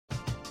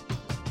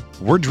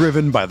We're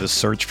driven by the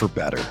search for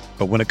better.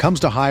 But when it comes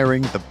to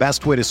hiring, the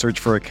best way to search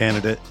for a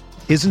candidate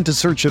isn't to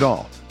search at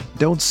all.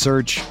 Don't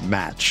search,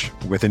 match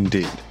with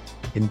Indeed.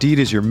 Indeed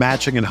is your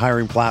matching and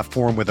hiring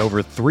platform with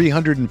over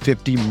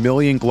 350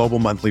 million global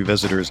monthly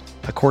visitors,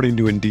 according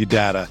to Indeed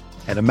data,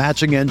 and a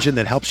matching engine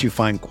that helps you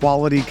find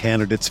quality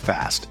candidates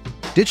fast.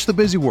 Ditch the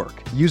busy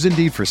work. Use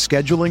Indeed for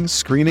scheduling,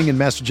 screening, and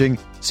messaging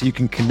so you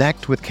can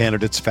connect with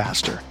candidates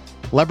faster.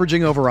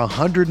 Leveraging over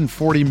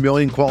 140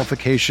 million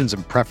qualifications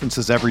and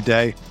preferences every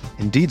day,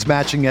 Indeed's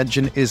matching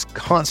engine is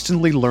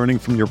constantly learning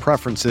from your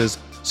preferences,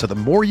 so the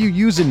more you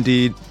use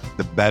Indeed,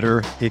 the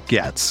better it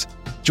gets.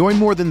 Join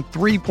more than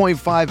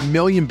 3.5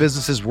 million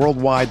businesses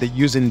worldwide that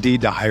use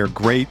Indeed to hire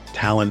great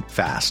talent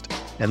fast.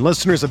 And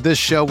listeners of this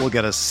show will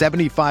get a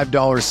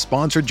 $75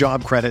 sponsored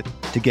job credit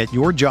to get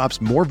your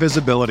jobs more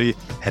visibility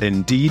at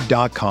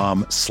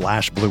Indeed.com/Blue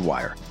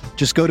Wire.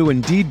 Just go to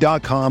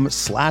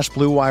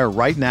Indeed.com/Blue Wire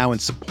right now and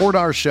support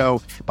our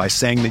show by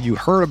saying that you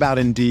heard about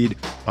Indeed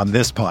on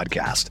this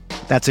podcast.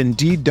 That's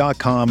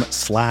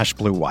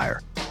Indeed.com/Blue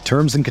Wire.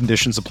 Terms and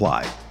conditions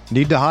apply.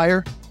 Need to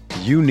hire?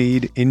 You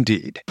need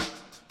Indeed.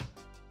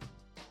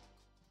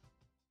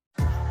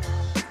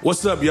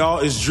 What's up, y'all?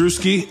 It's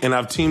Drewski, and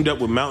I've teamed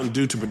up with Mountain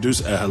Dew to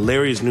produce a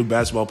hilarious new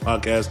basketball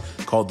podcast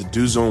called The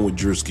Dew Zone with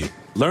Drewski.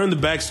 Learn the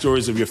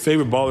backstories of your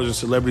favorite ballers and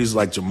celebrities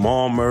like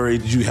Jamal Murray.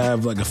 Did you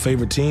have like a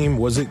favorite team?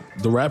 Was it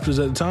the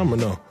Raptors at the time or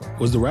no?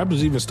 Was the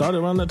Raptors even started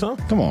around that time?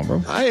 Come on,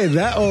 bro. I ain't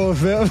that old,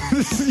 fam.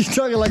 You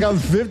talking like I'm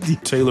 50.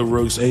 Taylor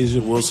Rooks, Asia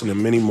Wilson,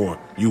 and many more.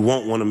 You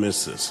won't want to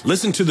miss this.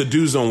 Listen to The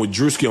Dew Zone with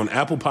Drewski on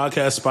Apple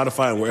Podcasts,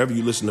 Spotify, and wherever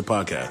you listen to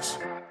podcasts.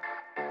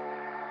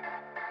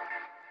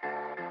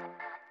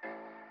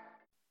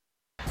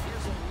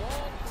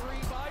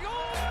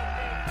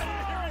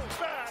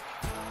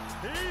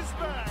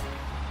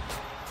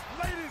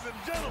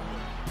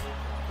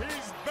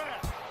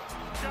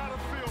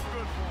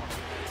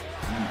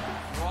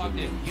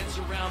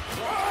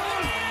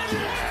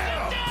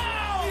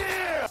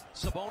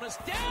 Sabonis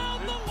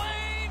down the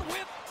lane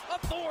with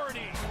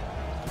authority.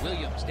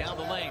 Williams down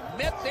the lane,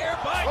 met there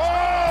by...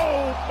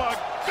 Oh, my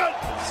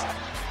goodness!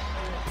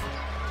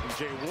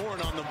 T.J.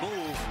 Warren on the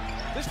move.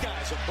 This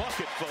guy's a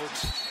bucket,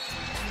 folks.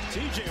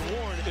 T.J.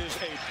 Warren is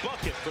a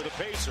bucket for the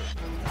Pacers.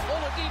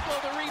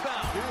 Oladipo the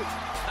rebound.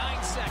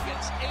 9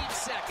 seconds, 8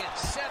 seconds,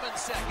 7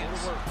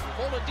 seconds.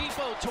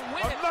 Oladipo to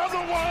win it.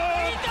 Another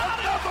one!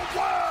 Another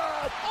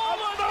one!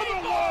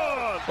 Another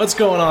one! What's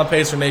going on,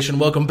 Pacer Nation?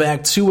 Welcome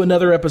back to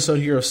another episode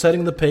here of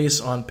Setting the Pace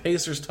on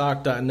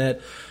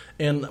PacersTalk.net.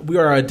 And we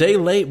are a day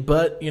late,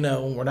 but, you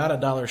know, we're not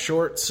 $1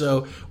 short.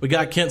 So we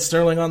got Kent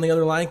Sterling on the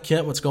other line.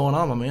 Kent, what's going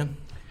on, my man?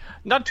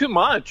 Not too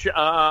much.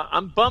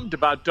 I'm bummed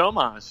about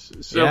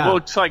Domas. So Yeah. It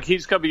looks like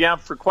he's going to be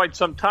out for quite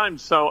some time.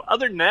 So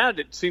other than that,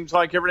 it seems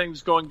like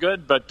everything's going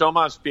good. But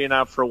Domas being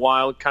out for a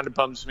while kind of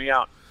bums me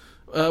out.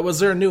 Was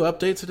there a new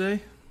update today?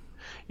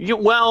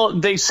 Well,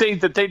 they say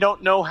that they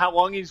don't know how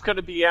long he's going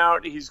to be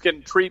out. He's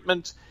getting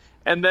treatments.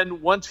 And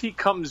then once he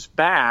comes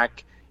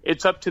back,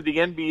 it's up to the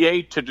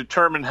NBA to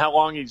determine how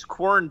long he's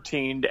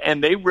quarantined.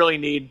 And they really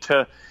need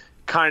to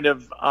kind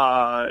of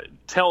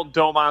tell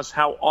Domas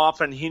how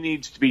often he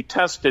needs to be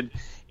tested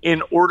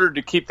in order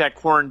to keep that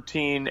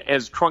quarantine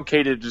as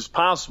truncated as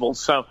possible.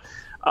 So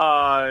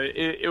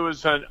it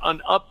was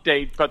an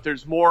update, but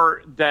there's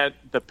more that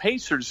the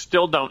Pacers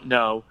still don't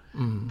know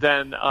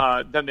than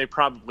they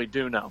probably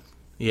do know.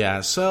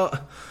 Yeah, so,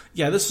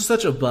 yeah, this is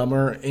such a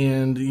bummer,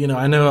 and, you know,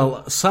 I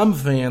know some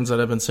fans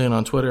that I've been seeing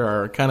on Twitter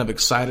are kind of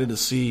excited to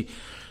see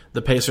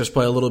the Pacers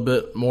play a little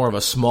bit more of a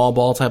small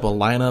ball type of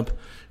lineup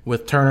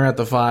with Turner at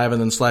the 5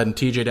 and then sliding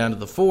TJ down to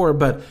the 4,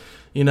 but,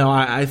 you know,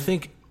 I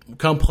think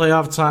come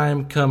playoff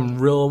time, come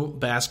real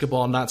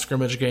basketball, not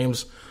scrimmage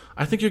games,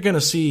 I think you're going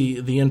to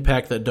see the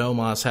impact that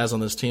Domas has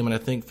on this team, and I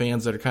think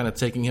fans that are kind of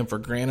taking him for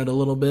granted a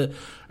little bit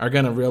are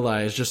going to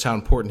realize just how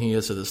important he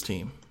is to this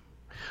team.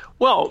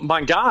 Well,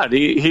 my God,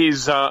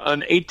 he's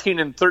an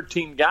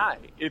 18-13 guy.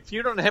 If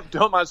you don't have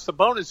Domas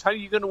Sabonis, how are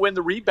you going to win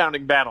the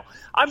rebounding battle?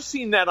 I've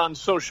seen that on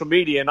social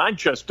media, and I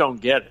just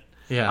don't get it.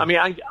 Yeah. I mean,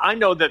 I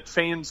know that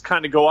fans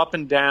kind of go up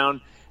and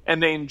down,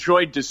 and they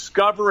enjoy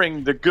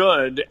discovering the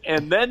good,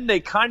 and then they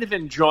kind of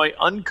enjoy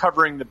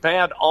uncovering the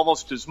bad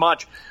almost as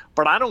much.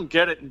 But I don't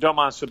get it in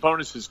Domas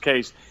Sabonis'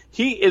 case.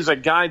 He is a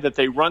guy that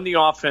they run the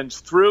offense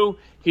through.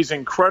 He's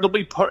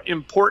incredibly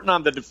important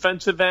on the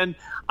defensive end.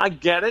 I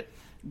get it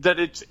that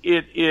it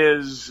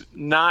is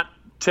not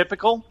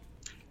typical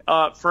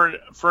for an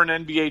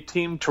NBA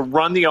team to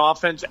run the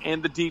offense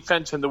and the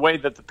defense in the way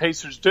that the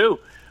Pacers do.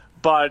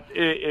 But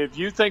if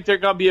you think they're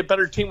going to be a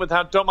better team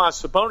without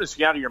Domas Sabonis,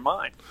 you're out of your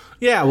mind.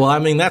 Yeah, well, I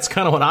mean, that's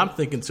kind of what I'm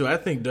thinking, too. I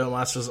think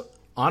Domas is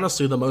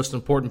honestly the most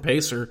important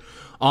Pacer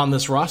on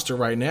this roster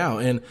right now.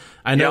 And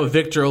I know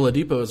Victor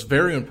Oladipo is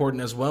very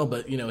important as well,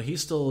 but, you know,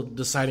 he's still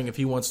deciding if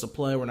he wants to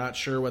play. We're not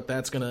sure what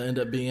that's going to end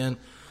up being.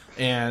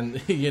 And,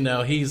 you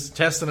know, he's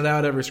testing it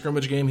out every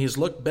scrimmage game. He's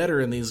looked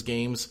better in these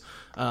games.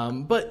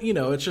 But, you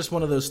know, it's just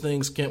one of those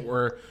things, Kent,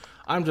 where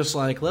I'm just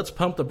like, let's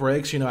pump the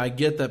brakes. You know, I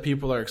get that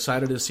people are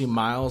excited to see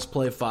Miles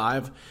play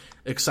 5.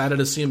 excited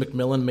to see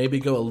McMillan maybe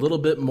go a little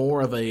bit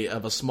more of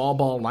a small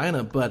ball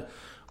lineup. But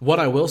what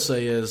I will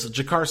say is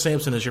Jakar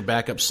Sampson is your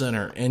backup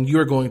center, and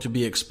you're going to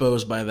be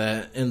exposed by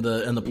that in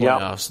the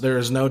playoffs. Yep. There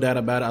is no doubt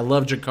about it. I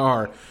love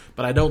Jakar,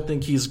 but I don't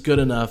think he's good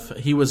enough.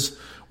 He was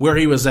where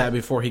he was at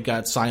before he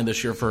got signed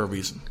this year for a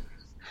reason.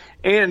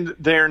 And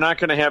they're not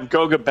going to have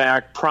Goga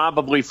back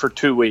probably for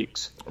 2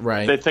 weeks.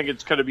 Right. They think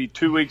it's going to be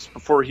 2 weeks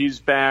before he's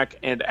back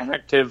and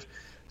active.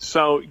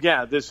 So,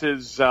 yeah, this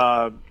is,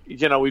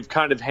 we've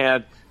kind of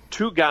had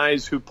two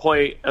guys who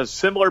play a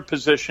similar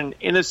position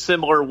in a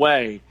similar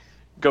way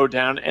go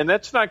down, and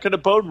that's not going to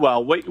bode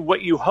well.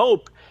 What you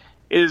hope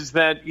is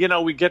that,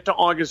 we get to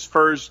August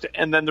 1st,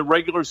 and then the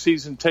regular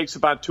season takes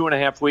about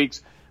 2.5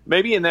 weeks.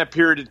 Maybe in that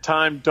period of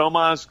time,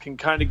 Domas can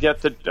kind of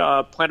get the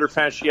plantar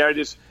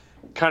fasciitis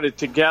kind of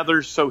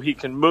together so he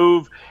can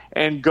move,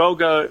 and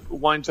Goga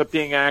winds up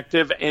being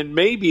active, and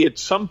maybe at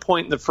some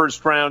point in the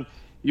first round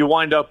you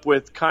wind up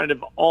with kind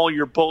of all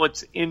your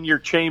bullets in your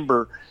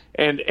chamber,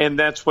 and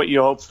that's what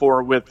you hope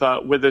for with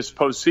this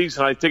postseason.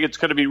 I think it's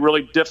going to be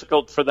really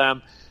difficult for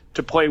them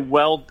to play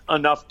well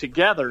enough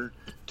together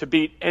to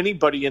beat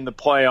anybody in the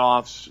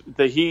playoffs,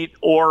 the Heat,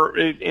 or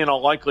in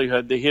all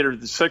likelihood the Heat or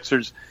the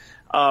Sixers,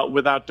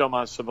 without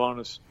Domas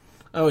Sabonis.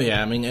 Oh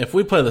yeah, I mean, if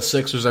we play the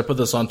Sixers, I put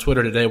this on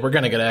Twitter today, we're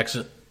gonna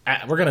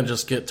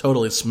just get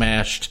totally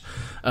smashed.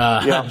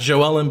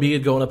 Joel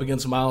Embiid going up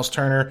against Miles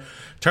Turner.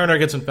 Turner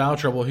gets in foul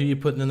trouble. Who are you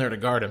putting in there to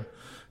guard him?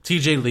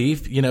 TJ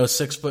Leaf,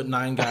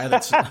 6'9" guy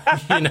that's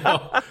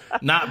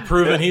not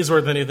proven he's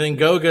worth anything.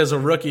 Goga is a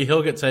rookie;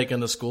 he'll get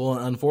taken to school.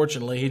 And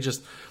unfortunately, he's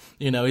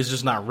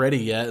just not ready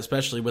yet,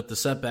 especially with the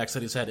setbacks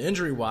that he's had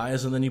injury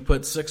wise. And then you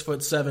put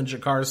 6'7"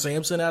 Jakar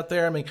Sampson out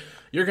there. I mean,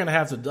 you're gonna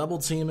have to double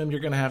team him. You're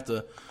gonna have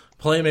to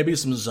play maybe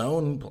some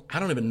zone. I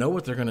don't even know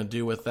what they're going to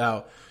do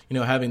without,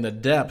 having the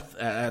depth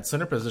at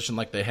center position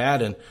like they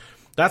had. And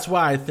that's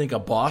why I think a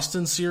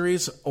Boston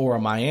series or a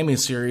Miami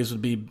series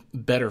would be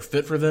better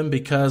fit for them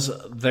because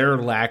their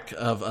lack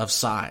of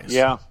size.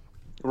 Yeah,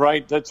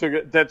 right. That's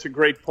a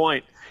great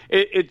point.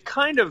 It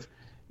kind of,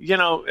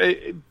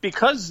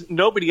 because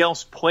nobody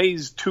else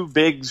plays two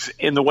bigs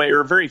in the way,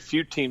 or very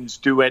few teams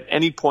do at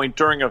any point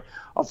during a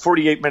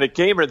 48-minute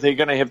game, are they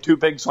going to have two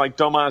bigs like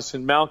Domas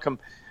and Malcolm,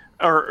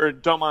 or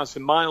Domas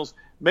and Miles?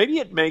 Maybe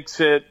it makes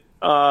it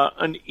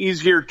an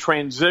easier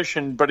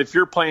transition, but if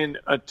you're playing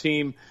a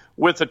team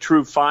with a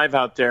true five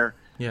out there,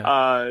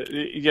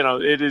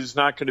 it is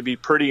not going to be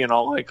pretty in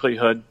all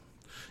likelihood.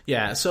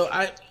 Yeah, so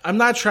I'm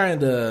not trying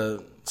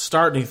to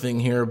start anything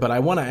here, but I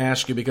want to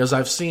ask you, because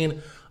I've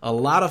seen a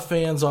lot of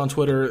fans on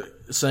Twitter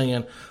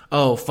saying,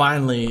 oh,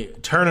 finally,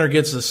 Turner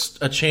gets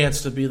a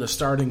chance to be the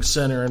starting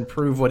center and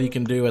prove what he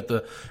can do at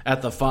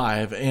the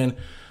five. And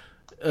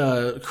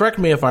correct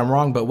me if I'm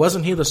wrong, but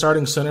wasn't he the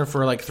starting center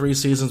for like 3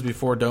 seasons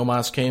before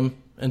Domas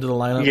came into the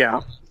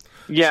lineup?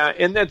 Yeah,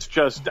 and that's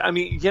just,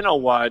 you know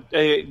what?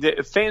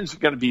 The fans are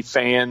going to be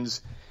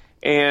fans,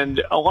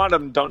 and a lot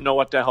of them don't know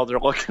what the hell they're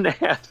looking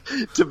at,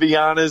 to be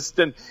honest.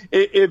 And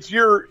if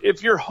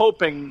you're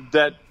hoping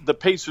that the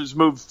Pacers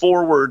move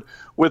forward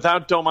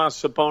without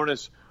Domas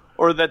Sabonis,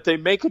 or that they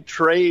make a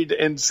trade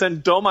and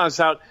send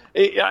Domas out,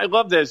 I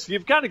love this.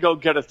 You've got to go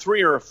get a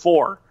 3 or a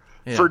 4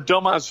 for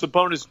Domas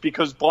Sabonis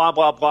because blah,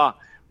 blah, blah.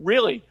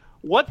 Really?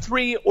 What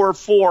 3 or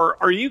 4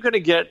 are you going to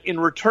get in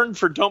return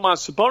for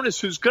Domas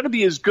Sabonis, who's going to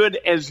be as good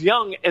as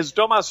young as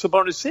Domas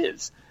Sabonis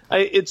is?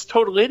 It's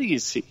total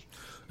idiocy.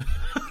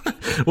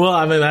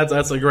 Well,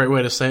 that's a great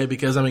way to say it,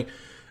 because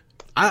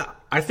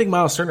I think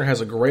Miles Turner has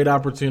a great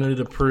opportunity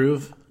to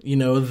prove,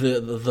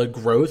 the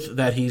growth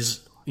that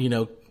he's,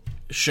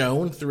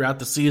 shown throughout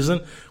the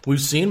season.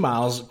 We've seen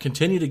Miles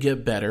continue to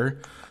get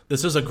better.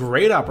 This is a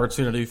great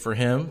opportunity for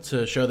him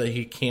to show that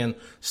he can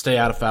stay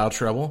out of foul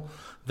trouble,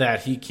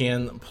 that he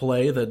can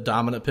play the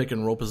dominant pick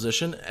and roll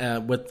position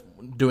with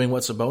doing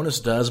what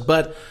Sabonis does.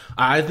 But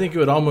I think it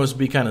would almost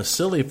be kind of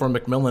silly for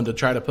McMillan to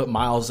try to put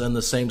Miles in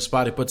the same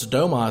spot he puts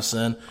Domas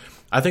in.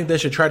 I think they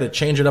should try to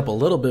change it up a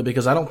little bit,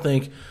 because I don't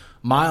think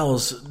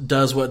Miles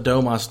does what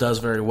Domas does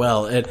very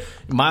well.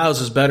 Miles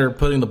is better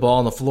putting the ball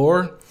on the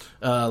floor.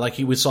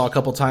 We saw a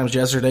couple times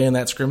yesterday in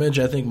that scrimmage.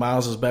 I think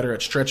Miles is better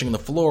at stretching the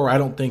floor. I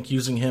don't think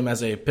using him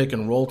as a pick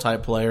and roll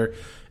type player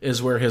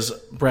is where his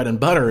bread and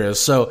butter is.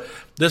 So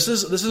this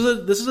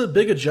is a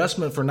big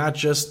adjustment for not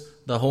just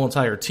the whole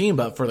entire team,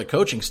 but for the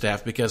coaching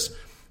staff, because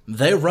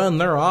they run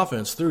their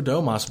offense through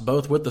Domas,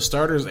 both with the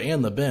starters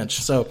and the bench.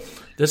 So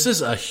this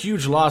is a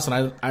huge loss,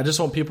 and I just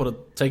want people to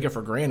take it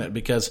for granted,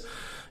 because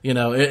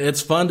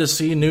it's fun to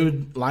see new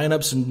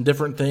lineups and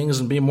different things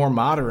and be more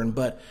modern,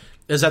 but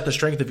is that the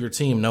strength of your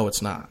team? No,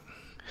 it's not.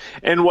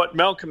 And what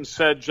Malcolm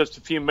said just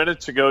a few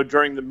minutes ago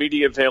during the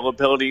media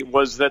availability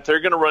was that they're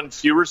going to run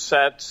fewer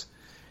sets.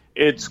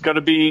 It's going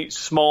to be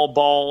small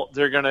ball.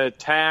 They're going to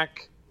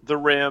attack the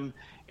rim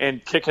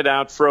and kick it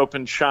out for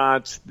open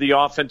shots. The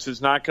offense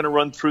is not going to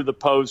run through the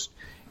post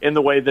in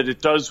the way that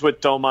it does with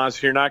Domas.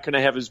 You're not going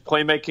to have his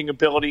playmaking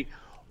ability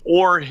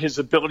or his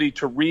ability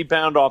to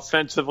rebound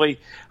offensively.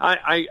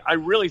 I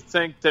really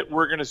think that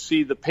we're going to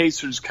see the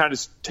Pacers kind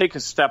of take a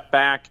step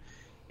back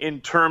in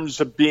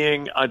terms of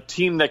being a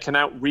team that can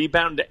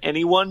out-rebound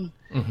anyone,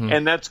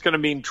 and that's going to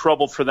mean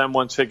trouble for them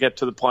once they get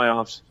to the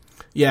playoffs.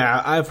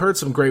 Yeah, I've heard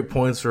some great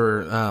points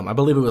for, I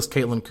believe it was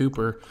Caitlin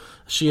Cooper.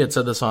 She had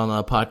said this on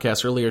a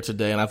podcast earlier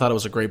today, and I thought it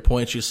was a great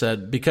point. She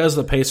said, because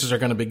the Pacers are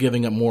going to be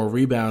giving up more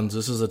rebounds,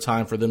 this is a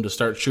time for them to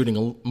start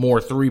shooting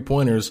more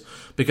three-pointers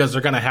because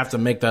they're going to have to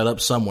make that up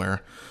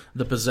somewhere.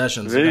 The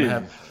possessions are going to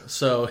have.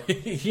 So,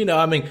 you know,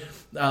 I mean,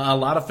 a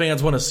lot of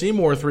fans want to see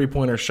more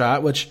three-pointer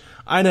shot, which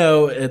I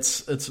know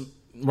it's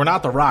we're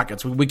not the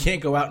Rockets. We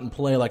can't go out and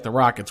play like the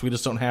Rockets. We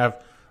just don't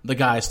have the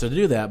guys to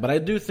do that. But I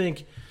do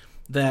think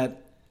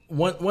that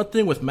one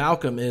thing with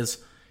Malcolm is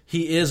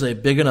he is a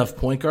big enough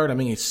point guard. I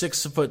mean, he's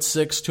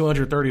 6'6",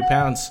 230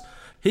 pounds.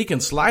 He can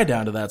slide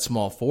down to that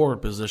small forward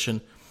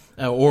position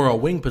or a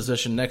wing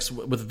position next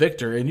with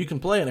Victor, and you can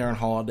play an Aaron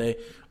Holiday.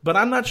 But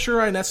I'm not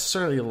sure I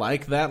necessarily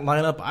like that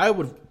lineup. I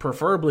would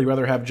preferably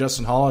rather have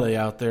Justin Holiday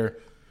out there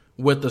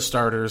with the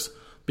starters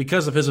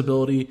because of his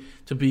ability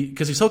to be,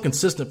 because he's so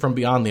consistent from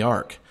beyond the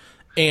arc.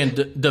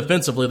 And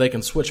defensively, they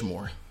can switch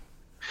more.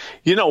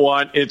 You know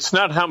what? It's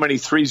not how many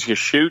threes you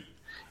shoot.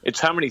 It's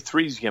how many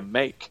threes you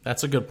make.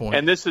 That's a good point.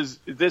 And this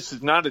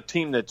is not a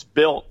team that's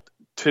built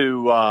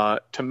to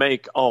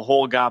make a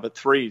whole gob of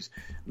threes.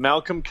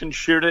 Malcolm can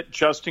shoot it.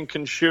 Justin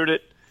can shoot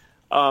it.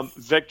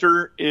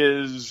 Victor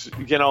is,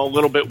 a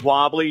little bit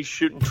wobbly,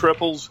 shooting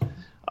triples.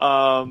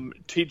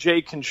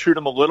 TJ can shoot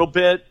them a little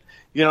bit.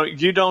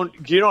 You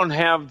don't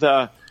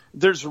have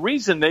there's a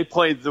reason they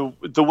play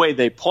the way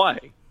they play.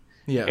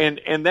 Yeah.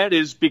 And that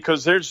is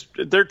because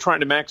they're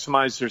trying to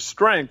maximize their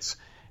strengths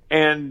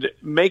and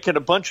making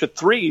a bunch of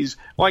threes,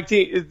 like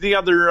the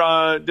other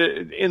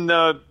in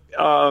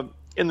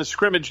the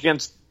scrimmage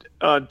against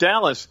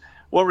Dallas.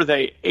 What were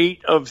they,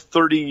 8 of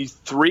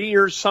 33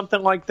 or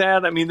something like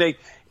that? I mean,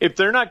 if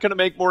they're not going to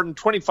make more than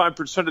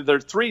 25% of their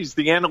threes,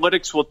 the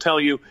analytics will tell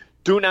you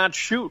do not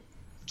shoot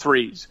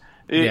threes.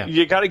 Yeah.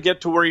 You got to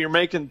get to where you're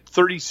making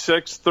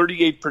 36,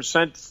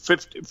 38%,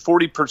 50,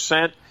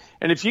 40%.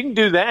 And if you can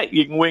do that,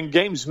 you can win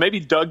games. Maybe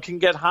Doug can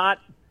get hot.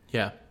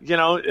 Yeah.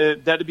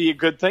 That'd be a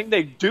good thing.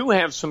 They do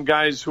have some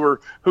guys who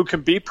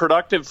can be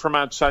productive from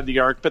outside the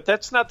arc, but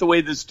that's not the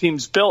way this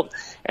team's built,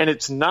 and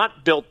it's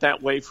not built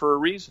that way for a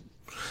reason.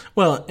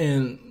 Well,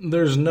 and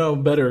there's no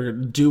better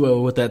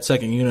duo with that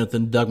second unit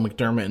than Doug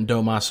McDermott and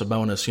Domas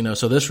Sabonis,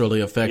 so this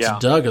really affects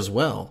Doug as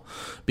well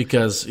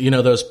because,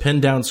 those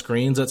pin down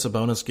screens that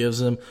Sabonis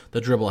gives him,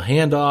 the dribble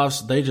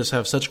handoffs, they just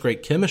have such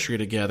great chemistry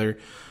together.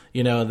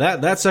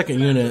 That second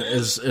unit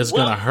is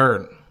going to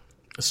hurt.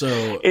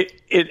 So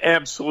it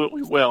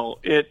absolutely will.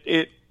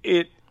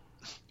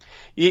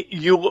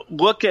 You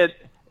look at,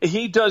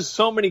 he does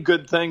so many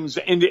good things,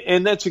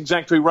 and that's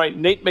exactly right.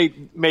 Nate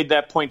made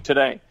that point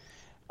today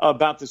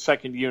about the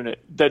second unit,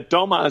 that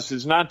Domas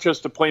is not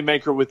just a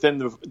playmaker within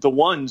the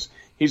ones,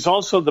 he's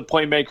also the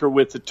playmaker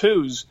with the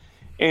twos,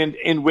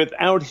 and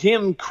without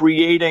him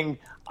creating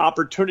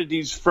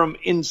opportunities from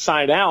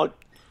inside out,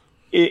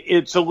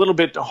 it's a little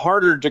bit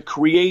harder to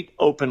create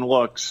open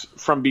looks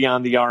from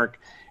beyond the arc.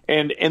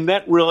 And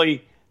that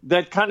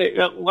kind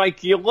of,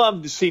 like, you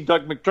love to see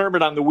Doug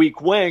McDermott on the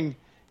weak wing,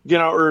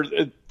 or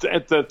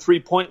at the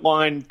 3-point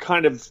line,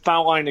 kind of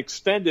foul line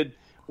extended,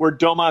 where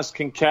Domas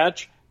can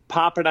catch,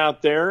 pop it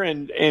out there,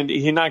 and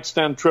he knocks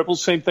down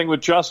triples. Same thing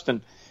with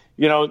Justin.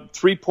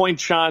 3-point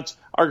shots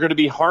are going to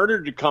be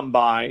harder to come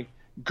by,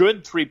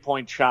 good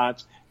 3-point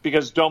shots,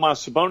 because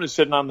Domas Sabonis is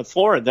sitting on the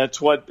floor.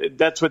 That's what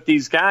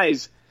these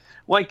guys,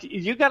 like,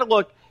 you got to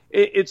look,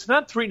 it's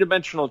not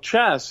three-dimensional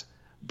chess,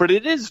 but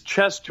it is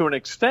chess to an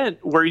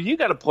extent where you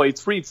got to play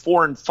 3,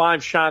 4, and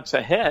 5 shots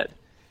ahead.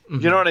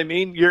 Mm-hmm. You know what I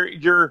mean?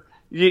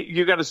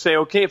 You got to say,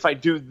 okay, if I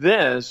do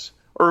this,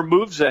 or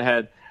moves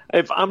ahead,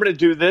 if I'm going to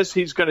do this,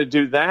 he's going to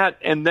do that,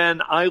 and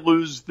then I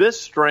lose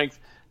this strength.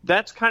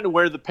 That's kind of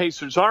where the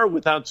Pacers are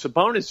without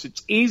Sabonis.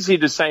 It's easy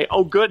to say,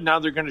 oh, good, now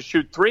they're going to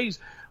shoot threes.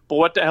 But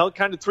what the hell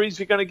kind of threes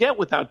are you going to get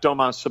without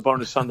Domas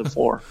Sabonis on the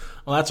floor?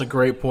 Well, that's a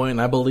great point.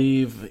 I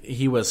believe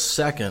he was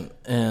second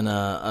in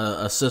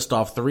assist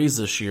off threes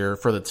this year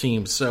for the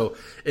team. So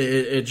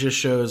it just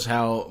shows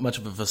how much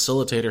of a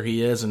facilitator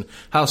he is and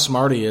how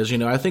smart he is.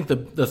 I think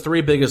the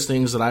three biggest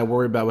things that I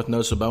worry about with no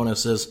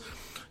Sabonis is,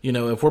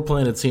 if we're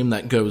playing a team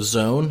that goes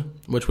zone,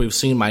 which we've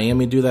seen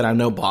Miami do that, I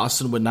know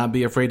Boston would not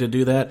be afraid to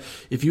do that.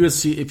 If you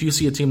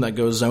see a team that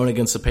goes zone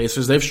against the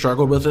Pacers, they've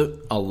struggled with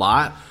it a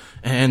lot.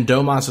 And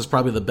Domas is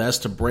probably the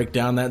best to break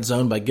down that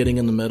zone by getting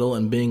in the middle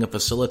and being a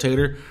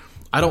facilitator.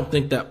 I don't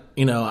think that,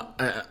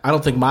 I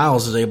don't think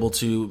Miles is able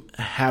to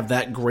have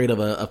that great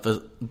of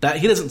that.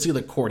 He doesn't see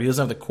the court. He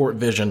doesn't have the court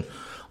vision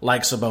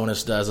like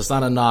Sabonis does. It's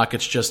not a knock.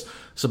 It's just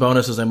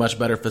Sabonis is a much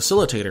better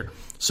facilitator.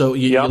 So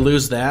you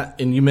lose that.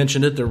 And you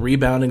mentioned it. The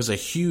rebounding is a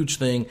huge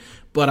thing.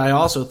 But I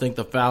also think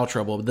the foul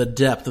trouble, the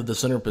depth of the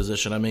center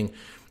position. I mean,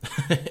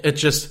 it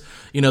just,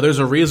 there's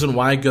a reason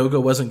why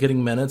Goga wasn't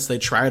getting minutes. They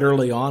tried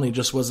early on. He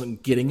just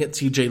wasn't getting it.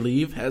 TJ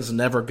Leave has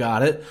never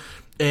got it.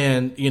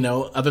 And,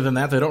 other than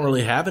that, they don't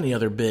really have any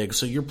other bigs.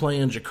 So you're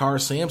playing Jakar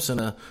Sampson,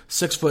 a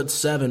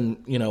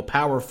 6'7",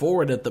 power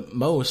forward at the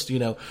most,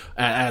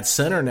 at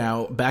center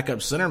now,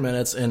 backup center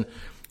minutes. And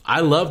I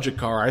love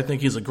Jakar. I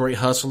think he's a great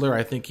hustler.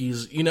 I think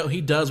he's,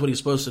 he does what he's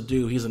supposed to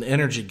do. He's an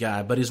energy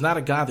guy, but he's not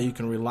a guy that you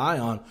can rely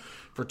on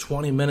for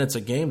 20 minutes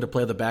a game to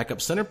play the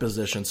backup center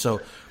position. So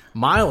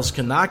Miles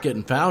cannot get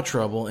in foul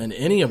trouble in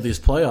any of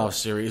these playoff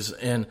series.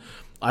 And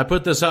I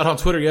put this out on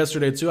Twitter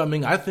yesterday, too.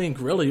 I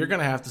think really you're going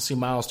to have to see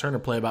Miles Turner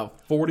play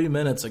about 40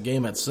 minutes a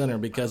game at center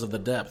because of the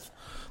depth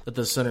that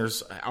the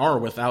centers are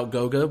without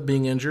Goga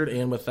being injured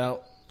and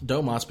without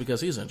Domas because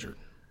he's injured.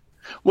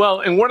 Well,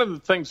 and one of the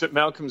things that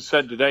Malcolm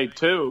said today,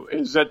 too,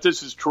 is that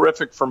this is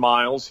terrific for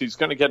Miles. He's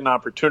going to get an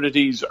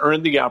opportunity. He's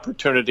earned the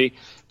opportunity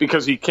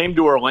because he came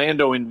to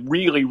Orlando in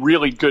really,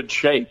 really good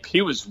shape.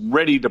 He was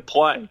ready to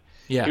play.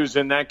 Yeah. He was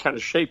in that kind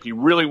of shape. He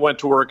really went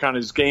to work on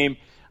his game.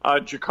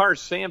 Jakar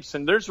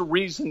Sampson, there's a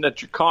reason that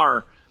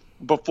Jakar,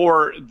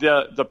 before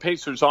the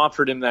Pacers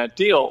offered him that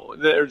deal,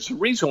 there's a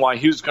reason why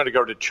he was going to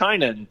go to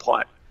China and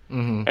play.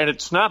 Mm-hmm. And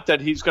it's not that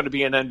he's going to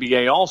be an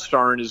NBA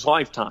All-Star in his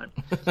lifetime.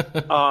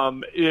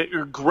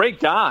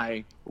 Great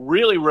guy,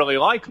 really, really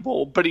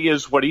likable, but he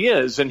is what he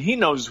is, and he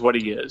knows what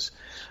he is.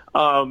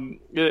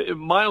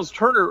 Miles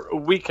Turner,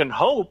 we can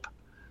hope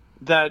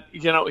that,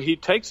 he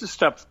takes a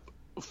step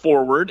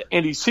forward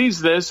and he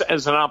sees this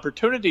as an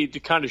opportunity to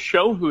kind of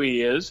show who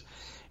he is.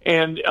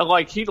 And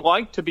he'd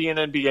like to be an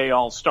NBA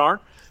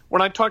All-Star.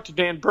 When I talked to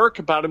Dan Burke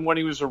about him when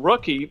he was a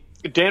rookie,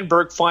 Dan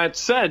Burke flat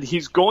said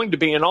he's going to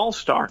be an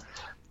All-Star.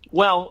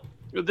 Well,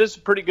 this is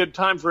a pretty good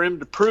time for him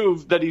to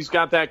prove that he's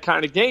got that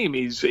kind of game.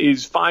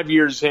 He's 5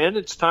 years in.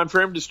 It's time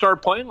for him to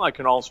start playing like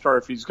an All-Star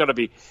if he's going to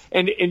be.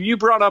 And you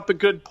brought up a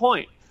good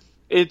point.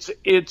 It's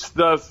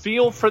the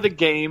feel for the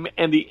game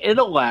and the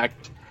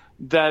intellect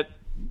that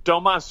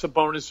Domas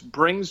Sabonis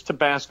brings to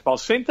basketball.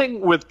 Same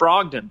thing with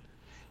Brogdon.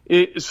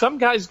 Some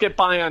guys get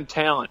by on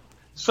talent.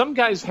 Some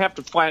guys have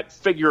to flat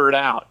figure it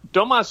out.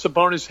 Domas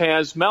Sabonis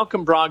has,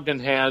 Malcolm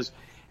Brogdon has,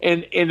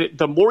 and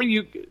the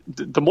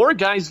more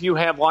guys you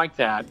have like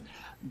that,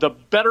 the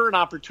better an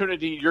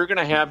opportunity you're going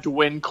to have to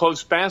win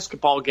close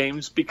basketball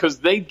games because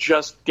they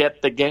just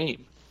get the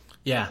game.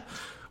 Yeah.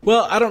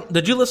 Well,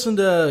 did you listen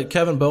to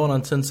Kevin Bowen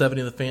on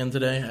 1070 The Fan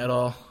today at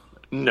all?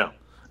 No.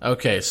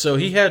 Okay, so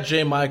he had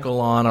J.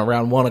 Michael on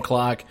around 1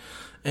 o'clock,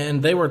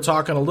 and they were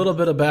talking a little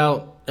bit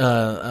about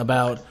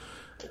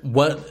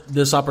what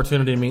this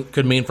opportunity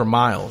could mean for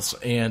Miles.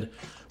 And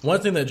one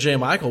thing that J.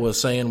 Michael was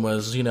saying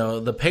was,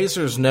 the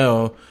Pacers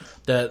know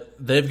that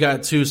they've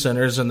got two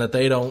centers and that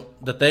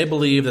they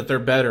believe that they're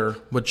better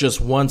with just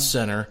one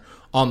center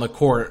on the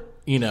court,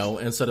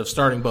 instead of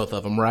starting both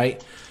of them,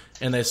 right?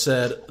 And they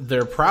said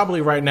they're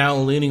probably right now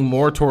leaning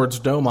more towards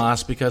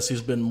Domas because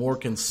he's been more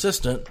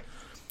consistent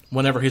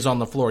whenever he's on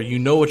the floor. You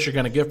know what you're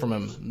going to get from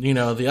him.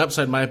 The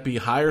upside might be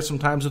higher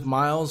sometimes with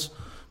Miles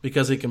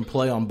because he can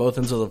play on both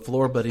ends of the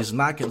floor, but he's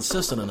not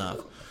consistent enough.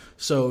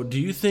 So do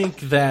you think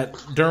that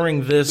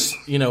during this,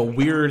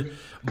 weird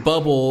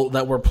bubble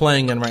that we're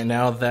playing in right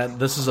now, that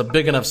this is a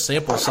big enough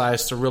sample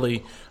size to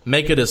really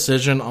make a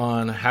decision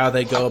on how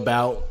they go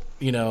about,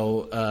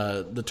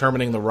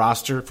 determining the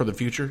roster for the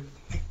future?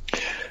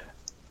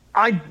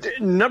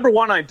 Number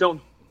one, I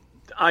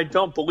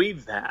don't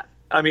believe that.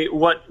 I mean,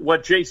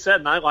 what Jay said,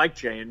 and I like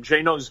Jay, and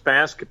Jay knows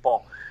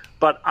basketball,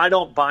 but I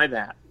don't buy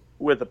that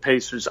with the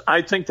Pacers.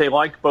 I think they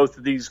like both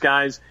of these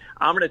guys.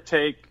 I'm going to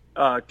take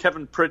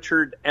Kevin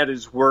Pritchard at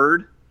his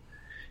word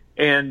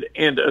and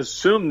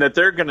assume that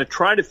they're going to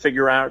try to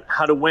figure out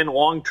how to win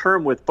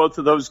long-term with both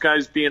of those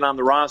guys being on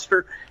the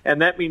roster,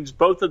 and that means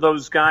both of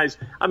those guys.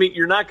 I mean,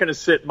 you're not going to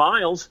sit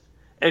Miles,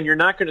 and you're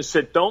not going to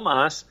sit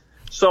Domas.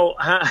 So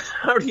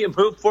how do you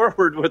move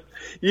forward with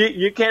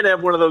you can't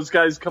have one of those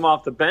guys come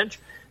off the bench.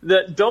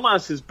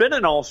 Domas has been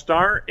an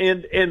all-star,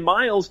 and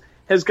Miles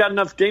has got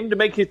enough game to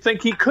make you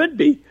think he could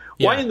be.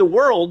 Yeah. Why in the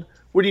world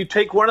would you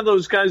take one of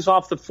those guys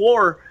off the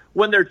floor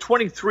when they're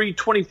 23,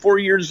 24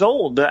 years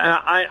old?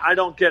 I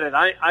don't get it.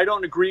 I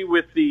don't agree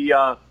with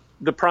the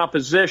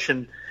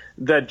proposition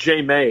that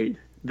Jay made.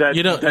 That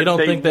you don't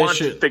think want they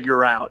should to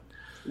figure out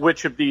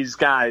which of these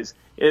guys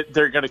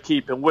they're going to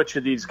keep and which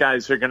of these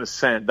guys they're going to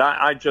send.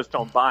 I just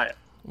don't buy it.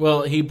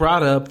 Well, he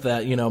brought up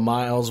that,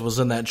 Miles was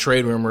in that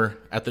trade rumor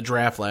at the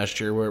draft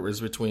last year where it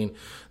was between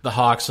the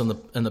Hawks and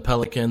the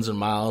Pelicans and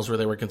Miles, where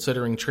they were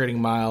considering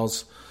trading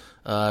Miles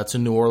to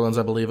New Orleans,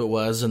 I believe it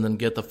was, and then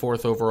get the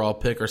 4th overall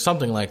pick or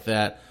something like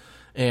that.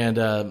 And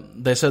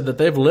they said that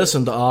they've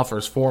listened to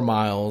offers for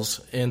Miles.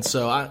 And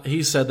so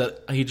he said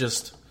that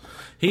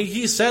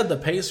he said the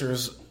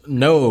Pacers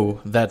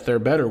know that they're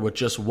better with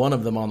just one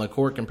of them on the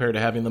court compared to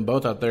having them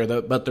both out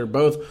there, but they're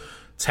both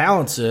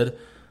talented.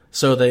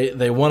 So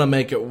they want to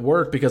make it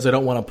work because they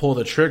don't want to pull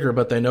the trigger,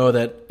 but they know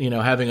that,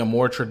 having a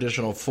more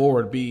traditional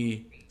forward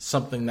be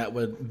something that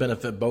would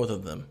benefit both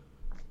of them.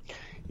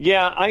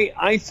 Yeah,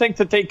 I think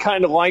that they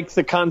kind of like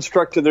the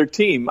construct of their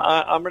team.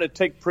 I'm going to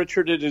take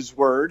Pritchard at his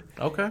word.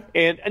 Okay.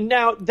 And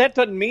now that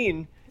doesn't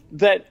mean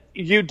that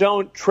you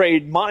don't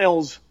trade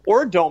Miles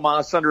or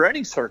Domas under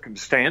any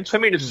circumstance. I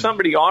mean, if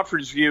somebody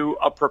offers you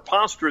a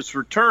preposterous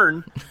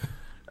return,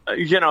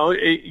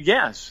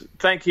 yes,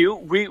 thank you.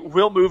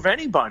 We'll move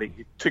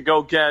anybody to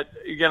go get,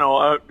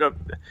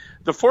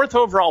 the fourth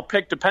overall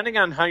pick, depending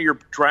on how your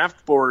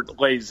draft board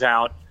lays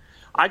out.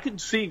 I can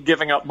see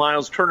giving up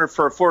Miles Turner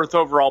for a fourth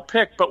overall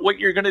pick, but what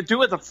you're going to do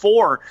with a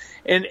 4,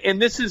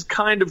 and this is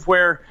kind of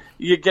where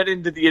you get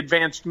into the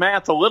advanced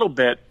math a little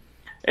bit,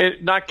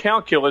 not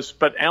calculus,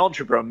 but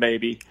algebra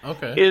maybe,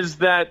 is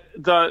that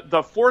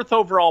the fourth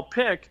overall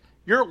pick,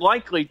 you're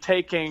likely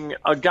taking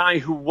a guy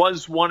who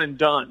was one and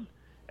done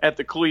at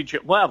the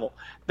collegiate level.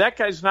 That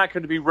guy's not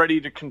going to be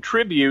ready to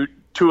contribute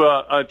to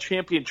a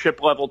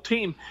championship level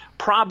team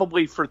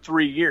probably for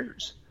 3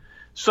 years.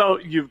 So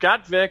you've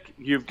got Vic,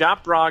 you've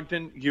got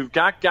Brogdon, you've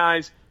got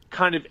guys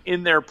kind of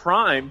in their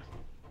prime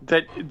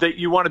that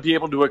you want to be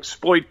able to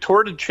exploit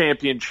toward a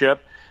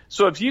championship.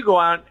 So if you go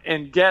out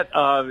and get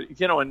a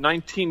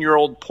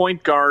 19-year-old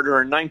point guard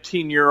or a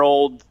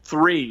 19-year-old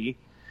 3,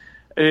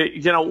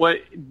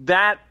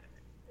 that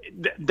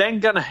then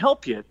going to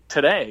help you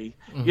today.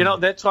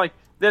 Mm-hmm.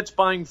 That's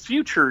buying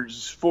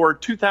futures for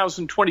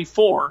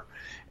 2024.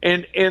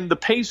 And the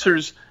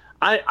Pacers,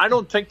 I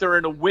don't think they're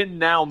in a win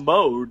now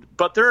mode,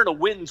 but they're in a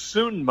win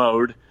soon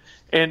mode.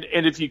 And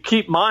if you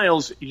keep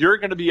Miles, you're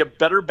going to be a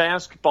better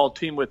basketball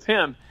team with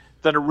him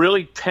than a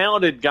really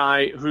talented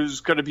guy who's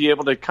going to be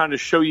able to kind of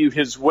show you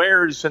his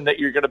wares and that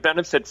you're going to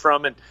benefit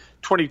from in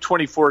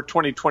 2024,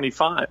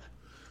 2025.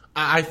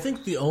 I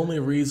think the only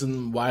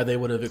reason why they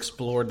would have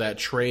explored that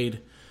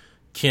trade,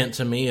 Kent,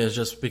 to me, is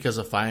just because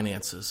of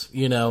finances.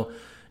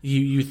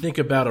 You think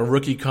about a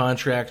rookie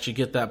contract, you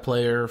get that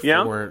player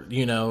for,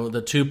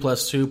 the 2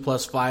 + 2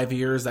 + 5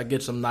 years. That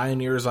gets them 9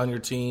 years on your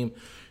team.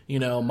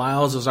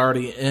 Miles is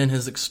already in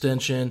his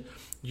extension.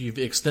 You've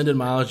extended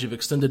Miles, you've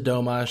extended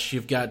Domas,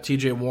 you've got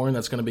TJ Warren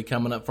that's going to be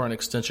coming up for an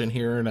extension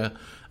here in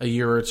a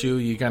year or two.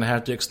 You're going to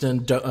have to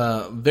extend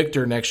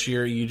Victor next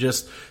year. You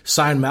just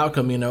signed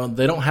Malcolm.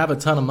 They don't have a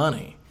ton of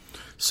money.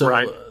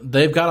 So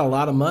they've got a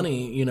lot of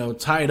money,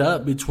 tied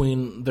up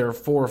between their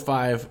 4 or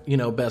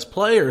 5, best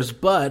players.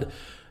 But,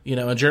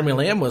 and Jeremy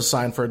Lamb was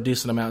signed for a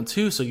decent amount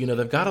too. So,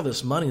 they've got all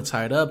this money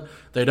tied up.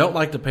 They don't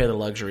like to pay the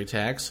luxury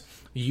tax.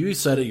 You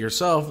said it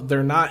yourself.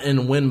 They're not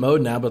in win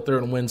mode now, but they're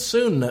in win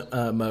soon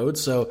mode.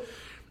 So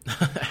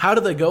how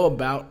do they go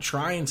about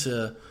trying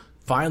to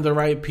find the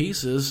right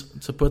pieces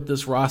to put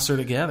this roster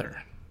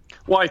together?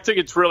 Well, I think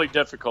it's really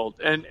difficult.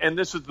 And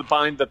this is the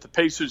bind that the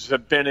Pacers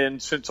have been in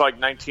since like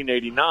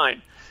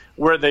 1989,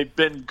 where they've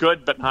been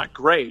good but not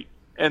great,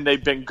 and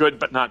they've been good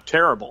but not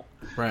terrible.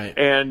 Right.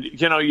 And,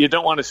 you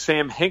don't want to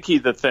Sam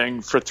Hinkie the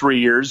thing for 3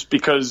 years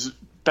because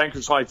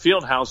Bankers Life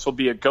Fieldhouse will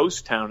be a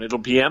ghost town. It'll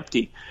be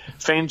empty.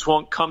 Fans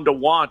won't come to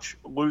watch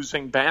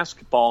losing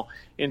basketball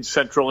in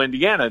Central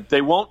Indiana.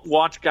 They won't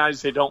watch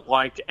guys they don't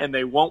like, and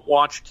they won't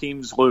watch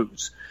teams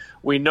lose.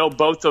 We know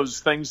both those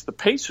things. The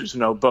Pacers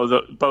know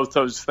both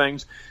those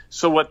things.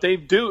 So what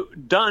they've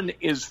done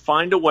is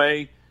find a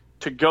way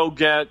to go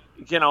get,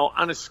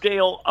 on a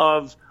scale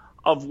of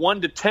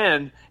 1 to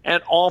 10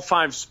 at all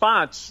 5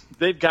 spots,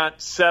 they've got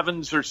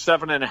 7s or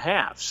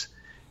 7.5s.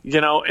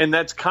 And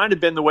that's kind of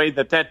been the way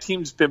that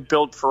team's been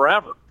built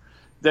forever.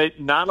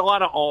 Not a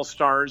lot of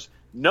all-stars,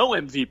 no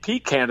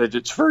MVP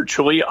candidates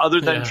virtually, other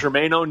than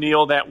Jermaine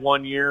O'Neal that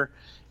 1 year.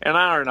 And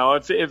I don't know,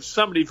 if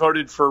somebody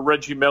voted for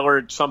Reggie Miller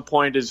at some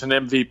point as an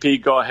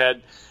MVP, go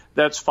ahead,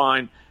 that's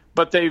fine.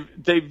 But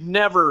they've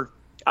never.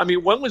 I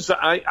mean, when was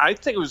I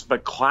think it was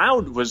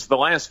McLeod was the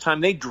last time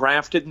they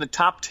drafted in the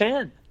top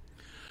 10.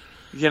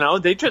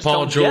 They just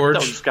Paul don't George.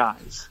 get those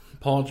guys.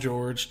 Paul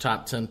George,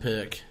 top 10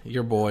 pick.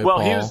 Your boy, Well,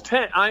 Paul. he was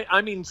 10.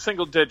 I mean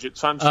single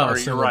digits. I'm sorry,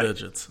 single you're right.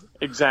 digits.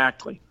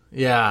 Exactly.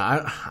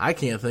 Yeah, I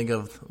can't think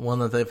of one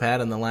that they've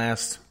had in the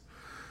last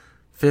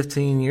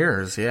 15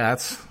 years. Yeah,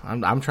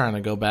 I'm trying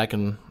to go back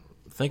and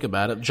think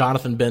about it.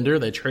 Jonathan Bender,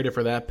 they traded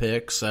for that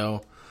pick,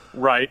 so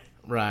Right.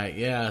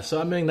 Yeah. So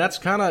I mean, that's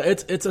kind of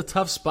it's a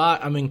tough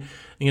spot. I mean,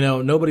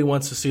 nobody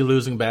wants to see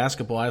losing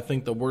basketball. I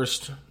think the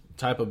worst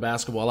type of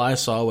basketball I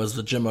saw was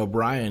the Jim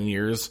O'Brien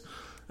years.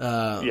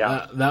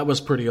 That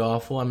was pretty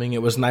awful. I mean,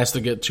 it was nice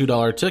to get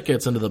 $2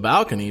 tickets into the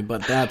balcony,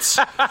 but that's,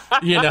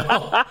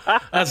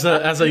 as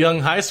a young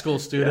high school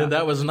student,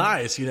 that was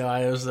nice.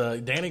 I was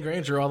Danny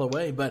Granger all the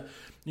way. But,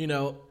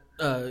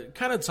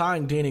 kind of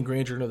tying Danny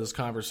Granger into this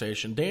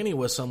conversation, Danny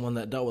was someone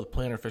that dealt with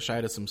plantar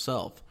fasciitis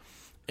himself.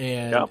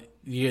 And,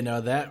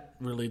 that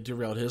really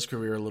derailed his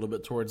career a little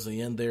bit towards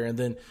the end there. And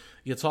then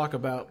you talk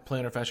about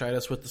plantar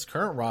fasciitis with this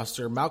current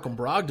roster. Malcolm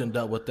Brogdon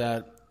dealt with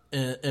that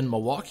in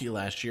Milwaukee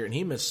last year, and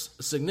he missed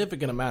a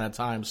significant amount of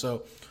time.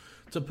 So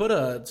to put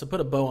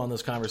a bow on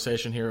this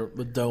conversation here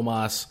with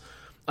Domas,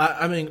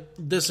 I mean,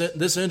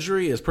 this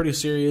injury is pretty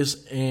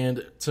serious,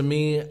 and to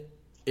me,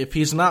 if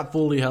he's not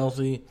fully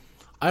healthy,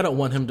 I don't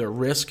want him to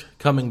risk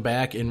coming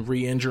back and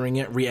re-injuring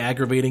it,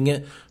 re-aggravating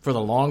it for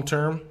the long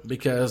term,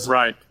 because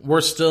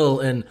we're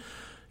still in,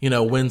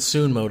 win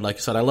soon mode, like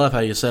you said. I love how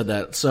you said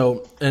that.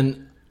 So,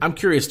 and I'm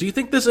curious, do you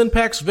think this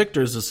impacts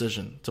Victor's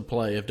decision to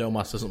play if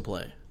Domas doesn't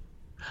play?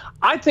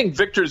 I think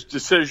Victor's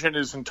decision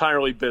is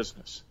entirely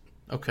business.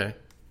 Okay.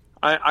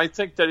 I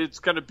think that it's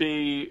going to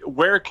be,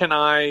 where can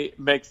I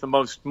make the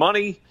most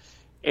money,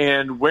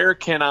 and where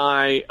can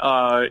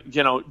I,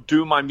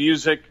 do my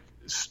music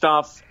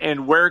stuff,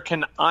 and where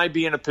can I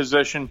be in a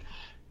position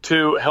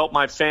to help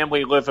my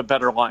family live a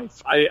better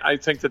life. I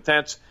think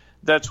that's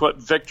what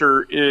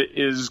Victor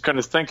is going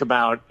to think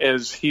about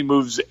as he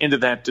moves into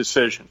that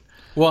decision.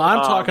 Well,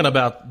 I'm talking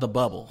about the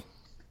bubble.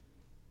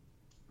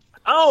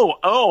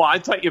 Oh, I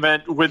thought you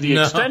meant with the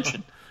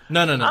extension.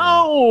 No.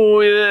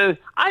 Oh,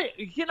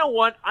 you know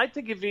what? I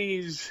think if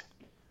he's,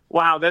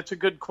 wow, that's a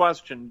good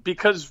question,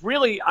 because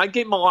really I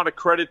gave him a lot of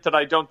credit that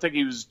I don't think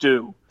he was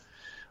due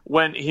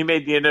when he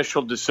made the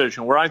initial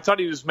decision, where I thought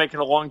he was making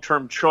a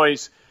long-term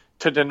choice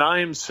to deny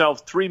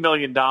himself $3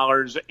 million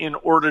in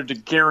order to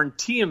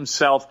guarantee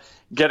himself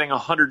getting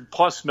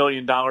 $100+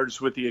 million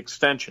with the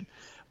extension.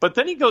 But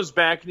then he goes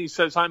back and he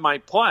says, I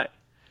might play.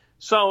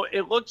 So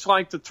it looks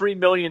like the $3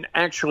 million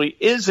actually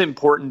is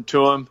important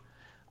to him.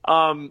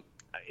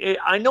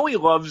 I know he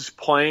loves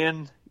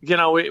playing. You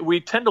know,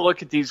 we tend to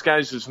look at these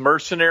guys as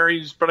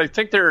mercenaries, but I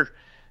think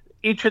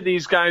each of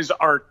these guys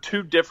are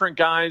two different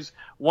guys.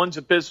 One's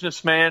a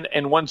businessman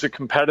and one's a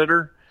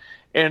competitor.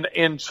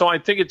 And so I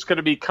think it's going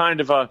to be kind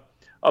of a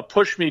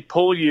push me,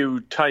 pull you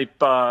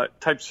type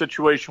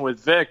situation with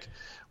Vic,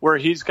 where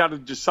he's got to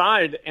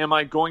decide, am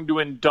I going to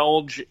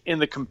indulge in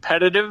the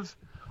competitive,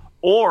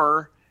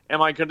 or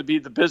am I going to be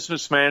the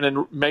businessman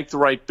and make the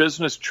right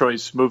business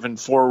choice moving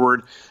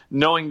forward,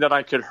 knowing that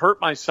I could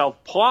hurt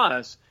myself?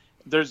 Plus,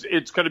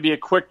 it's going to be a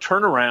quick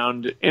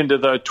turnaround into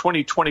the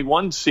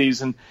 2021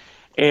 season.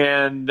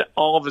 And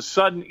all of a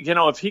sudden,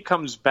 if he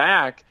comes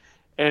back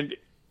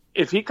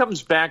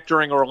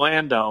during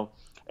Orlando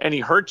and he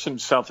hurts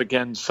himself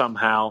again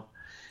somehow,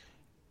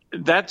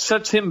 that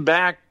sets him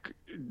back,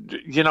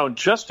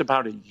 just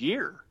about a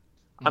year.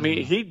 Mm-hmm. I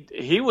mean,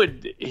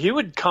 he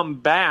would come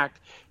back.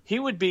 He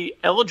would be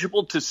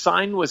eligible to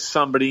sign with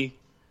somebody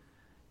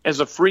as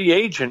a free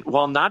agent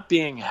while not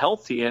being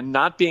healthy and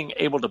not being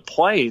able to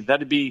play.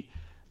 That'd be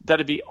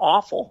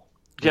awful.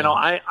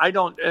 Yeah.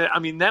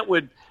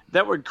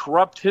 That would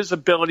corrupt his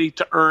ability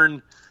to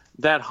earn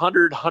that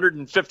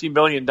 $150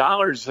 million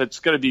that's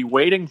going to be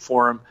waiting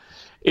for him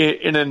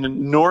in an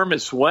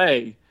enormous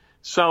way.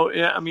 So,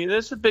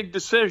 this is a big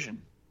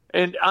decision.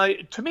 And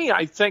to me,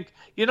 I think,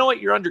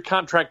 you're under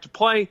contract to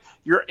play.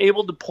 You're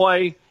able to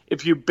play.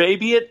 If you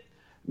baby it,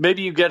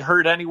 maybe you get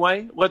hurt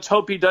anyway. Let's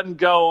hope he doesn't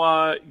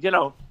go,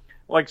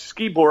 like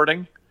ski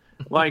boarding,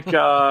 like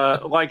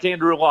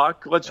Andrew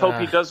Luck. Let's hope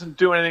he doesn't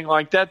do anything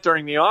like that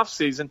during the off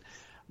season.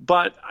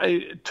 But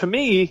to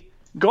me,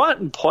 go out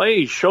and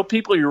play. Show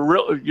people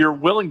you're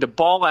willing to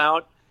ball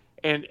out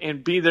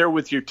and be there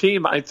with your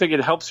team. I think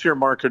it helps your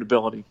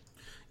marketability.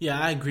 Yeah,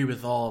 I agree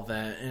with all of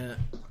that.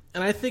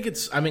 And I think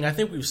I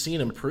think we've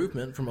seen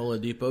improvement from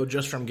Oladipo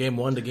just from game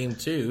 1 to game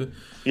 2.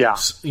 Yeah.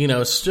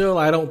 Still,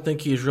 I don't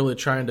think he's really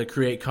trying to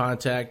create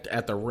contact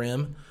at the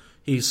rim.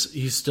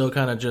 He's still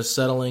kind of just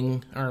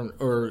settling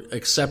or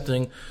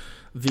accepting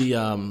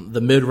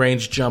the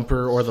mid-range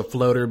jumper or the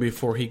floater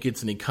before he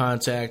gets any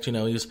contact.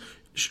 He's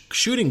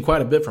shooting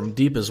quite a bit from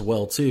deep as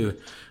well too,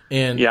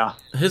 and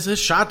his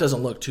shot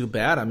doesn't look too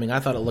bad. I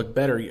thought it looked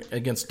better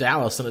against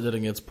Dallas than it did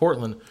against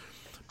Portland,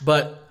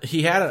 but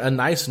he had a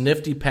nice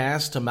nifty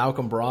pass to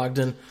Malcolm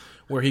Brogdon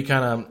where he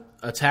kind of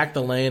attacked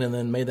the lane and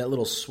then made that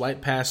little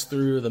swipe pass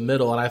through the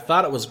middle, and I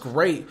thought it was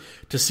great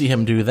to see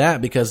him do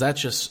that because that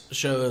just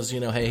shows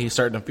hey, he's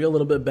starting to feel a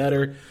little bit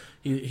better.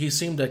 He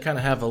seemed to kind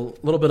of have a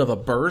little bit of a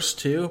burst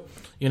too,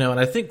 and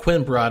I think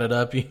Quinn brought it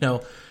up,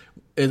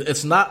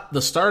 it's not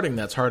the starting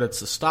that's hard,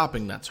 it's the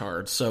stopping that's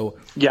hard. So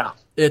yeah,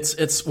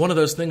 it's one of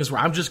those things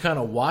where I'm just kind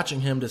of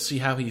watching him to see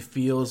how he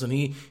feels, and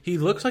he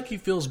looks like he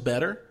feels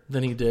better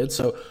than he did.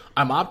 So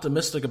I'm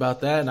optimistic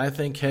about that, and I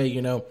think, hey,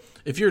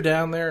 if you're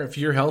down there, if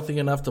you're healthy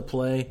enough to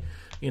play,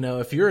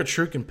 if you're a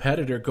true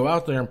competitor, go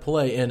out there and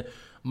play. And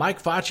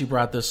Mike Facci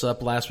brought this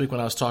up last week when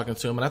I was talking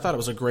to him, and I thought it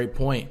was a great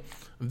point.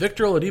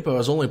 Victor Oladipo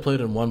has only played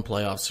in one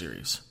playoff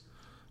series,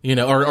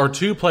 or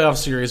two playoff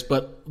series,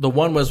 but the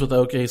one was with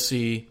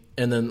OKC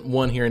and then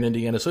one here in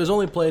Indiana. So he's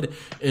only played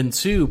in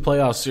 2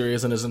 playoff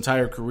series in his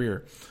entire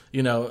career.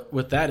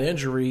 With that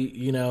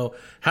injury,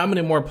 how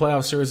many more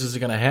playoff series is he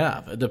going to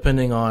have,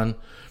 depending on,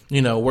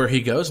 where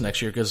he goes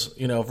next year? Because,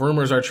 if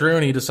rumors are true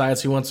and he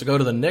decides he wants to go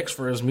to the Knicks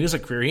for his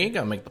music career, he ain't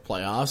going to make the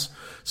playoffs.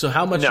 So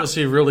how much does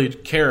he really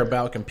care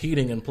about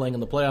competing and playing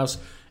in the playoffs?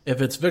 If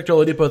it's Victor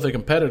Oladipo, the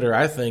competitor,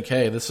 I think,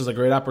 hey, this is a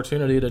great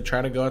opportunity to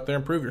try to go out there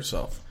and prove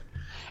yourself.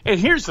 And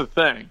here's the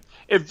thing.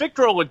 If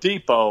Victor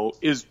Oladipo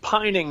is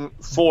pining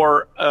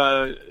for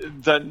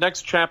the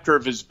next chapter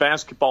of his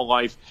basketball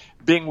life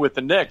being with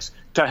the Knicks,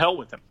 to hell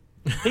with him.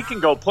 He can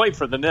go play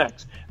for the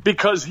Knicks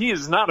because he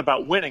is not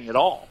about winning at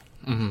all.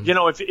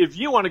 Mm-hmm. If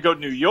you want to go to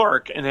New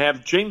York and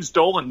have James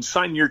Dolan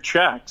sign your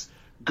checks,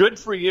 good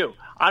for you.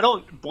 I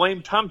don't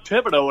blame Tom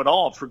Thibodeau at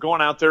all for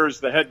going out there as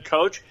the head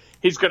coach.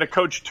 He's going to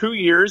coach 2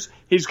 years.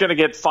 He's going to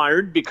get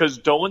fired because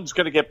Dolan's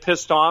going to get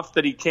pissed off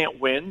that he can't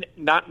win,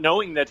 not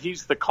knowing that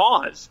he's the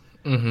cause.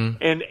 And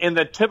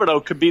that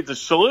Thibodeau could be the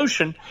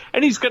solution.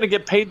 And he's going to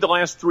get paid the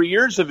last 3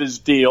 years of his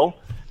deal.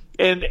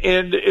 And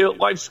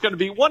life's going to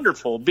be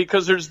wonderful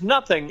because there's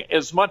nothing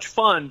as much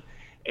fun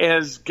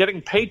as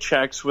getting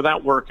paychecks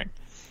without working.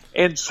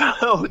 And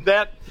so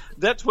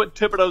that's what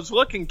Thibodeau's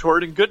looking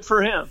toward, and good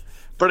for him.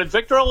 But at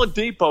Victor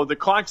Oladipo, the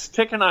clock's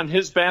ticking on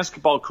his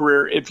basketball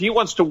career. If he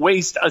wants to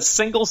waste a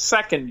single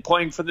second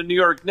playing for the New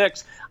York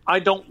Knicks, I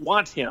don't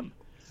want him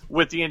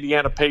with the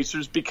Indiana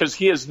Pacers because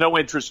he has no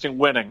interest in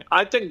winning.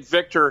 I think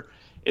Victor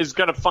is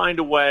going to find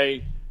a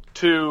way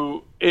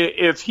to,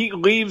 if he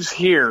leaves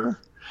here,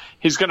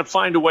 he's going to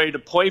find a way to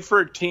play for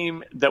a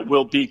team that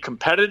will be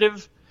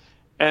competitive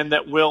and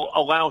that will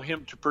allow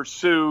him to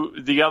pursue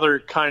the other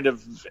kind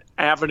of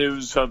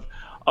avenues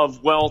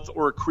of wealth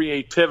or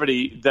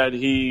creativity that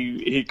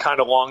he kind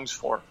of longs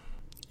for.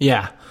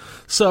 Yeah.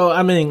 So,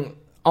 I mean,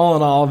 all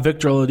in all,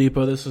 Victor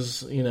Oladipo, this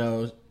is,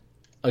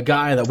 a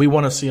guy that we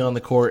want to see on the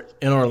court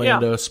in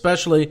Orlando,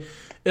 especially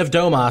if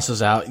Domas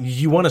is out.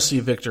 You want to see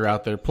Victor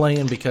out there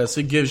playing because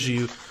it gives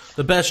you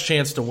the best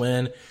chance to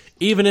win.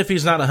 Even if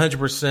he's not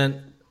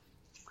 100%,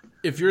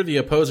 if you're the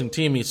opposing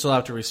team, you still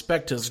have to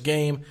respect his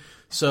game.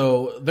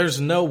 So there's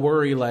no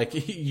worry, like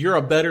you're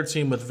a better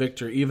team with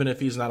Victor, even if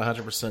he's not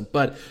 100%.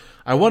 But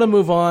I want to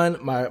move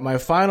on. My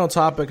final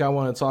topic I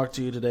want to talk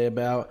to you today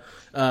about,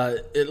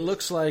 it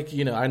looks like,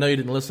 I know you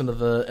didn't listen to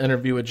the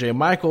interview with Jay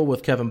Michael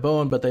with Kevin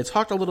Bowen, but they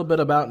talked a little bit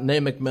about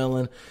Nate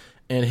McMillan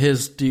and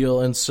his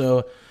deal. And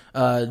so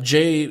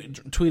Jay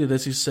tweeted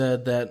this. He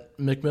said that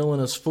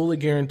McMillan is fully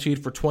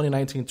guaranteed for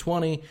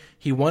 2019-20.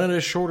 He wanted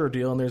a shorter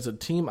deal, and there's a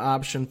team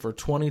option for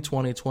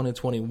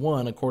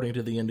 2020-2021, according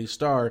to the Indy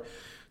Star.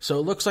 So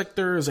it looks like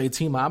there is a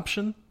team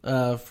option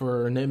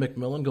for Nate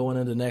McMillan going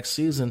into next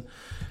season.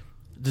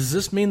 Does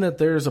this mean that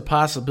there's a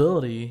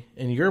possibility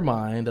in your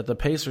mind that the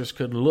Pacers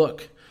could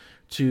look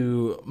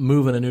to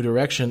move in a new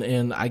direction?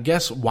 And I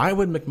guess why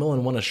would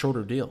McMillan want a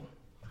shorter deal?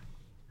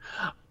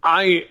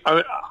 I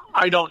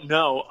don't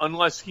know,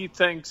 unless he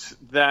thinks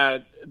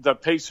that the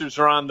Pacers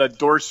are on the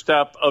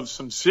doorstep of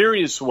some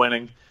serious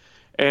winning,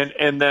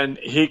 and then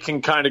he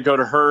can kind of go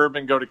to Herb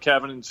and go to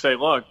Kevin and say,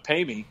 look,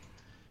 pay me.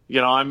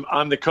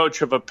 I'm the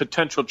coach of a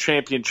potential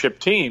championship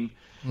team.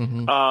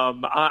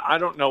 I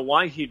don't know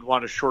why he'd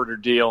want a shorter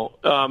deal.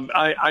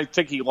 I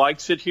think he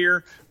likes it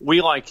here.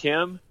 We like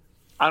him.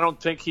 I don't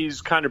think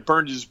he's kind of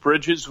burned his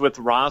bridges with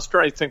the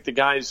roster. I think the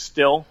guys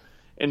still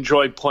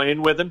enjoy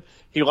playing with him.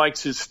 He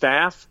likes his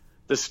staff.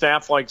 The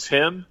staff likes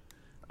him.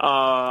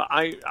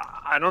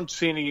 I don't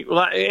see any.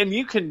 And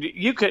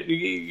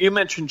you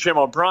mentioned Jim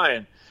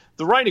O'Brien.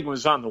 The writing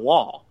was on the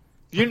wall.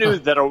 You knew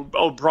that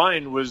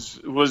O'Brien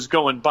was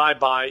going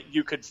bye-bye.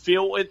 You could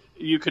feel it.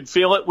 You could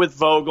feel it with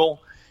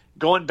Vogel.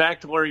 Going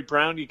back to Larry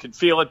Brown, you could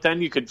feel it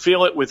then. You could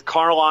feel it with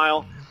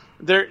Carlisle.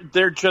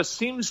 There just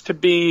seems to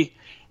be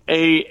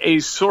a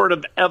sort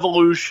of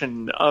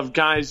evolution of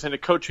guys in a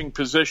coaching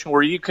position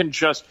where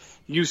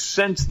you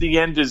sense the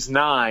end is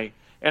nigh.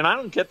 And I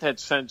don't get that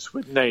sense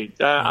with Nate.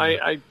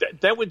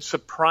 That would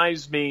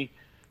surprise me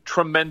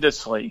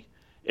tremendously.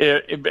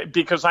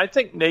 Because I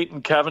think Nate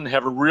and Kevin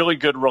have a really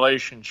good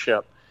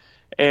relationship,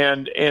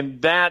 and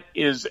that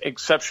is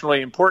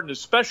exceptionally important,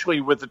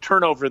 especially with the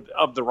turnover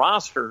of the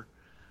roster.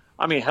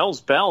 I mean,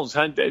 hell's bells.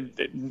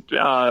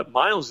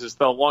 Miles is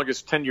the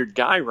longest tenured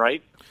guy,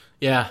 right?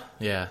 Yeah.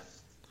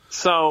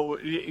 So,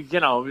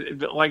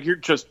 like you're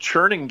just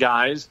churning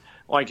guys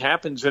like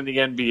happens in the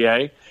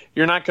NBA.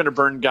 You're not going to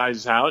burn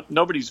guys out.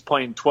 Nobody's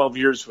playing 12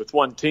 years with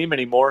one team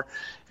anymore.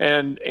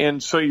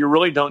 And so you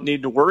really don't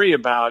need to worry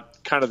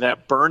about kind of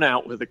that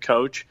burnout with a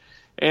coach.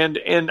 And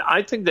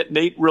I think that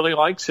Nate really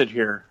likes it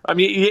here. I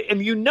mean,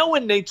 and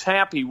when Nate's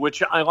happy,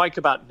 which I like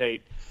about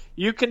Nate,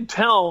 you can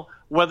tell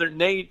whether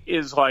Nate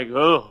is like,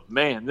 oh,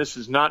 man, this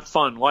is not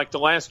fun. Like the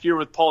last year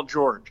with Paul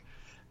George,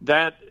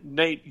 that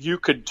Nate, you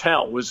could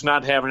tell, was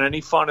not having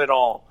any fun at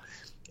all.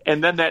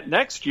 And then that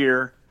next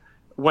year,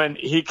 when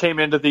he came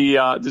into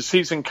the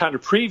season kind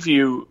of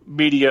preview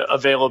media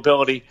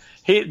availability,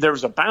 there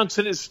was a bounce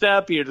in his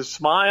step. He had a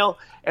smile.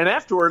 And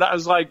afterward, I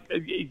was like,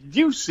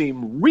 you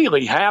seem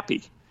really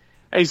happy.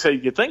 And he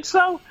said, you think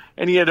so?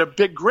 And he had a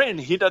big grin.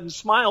 He doesn't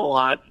smile a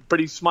lot, but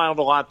he smiled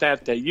a lot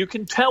that day. You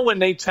can tell when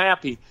Nate's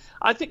happy.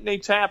 I think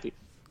Nate's happy.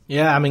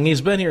 Yeah, I mean,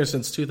 he's been here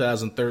since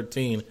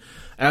 2013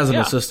 as an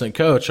assistant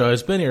coach. So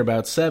he's been here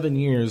about 7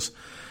 years.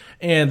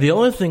 And the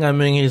only thing,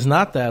 he's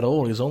not that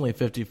old. He's only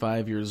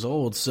 55 years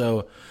old.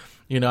 So,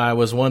 I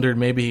was wondering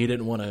maybe he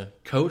didn't want to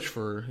coach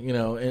for,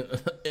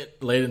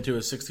 late into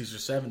his 60s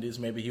or 70s.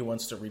 Maybe he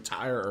wants to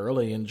retire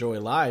early, enjoy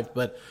life.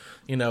 But,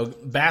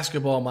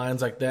 basketball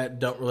minds like that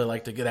don't really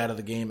like to get out of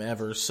the game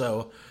ever.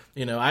 So,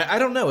 I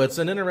don't know. It's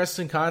an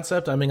interesting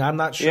concept. I'm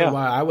not sure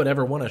why I would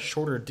ever want a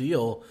shorter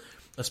deal,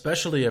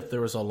 especially if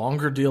there was a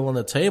longer deal on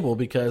the table,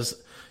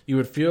 because you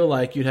would feel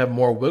like you'd have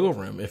more wiggle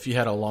room if you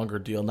had a longer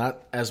deal.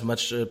 Not as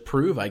much to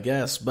prove, I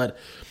guess. But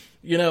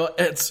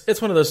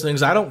It's one of those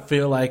things. I don't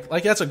feel like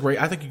that's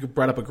I think you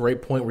brought up a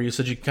great point where you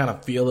said you kind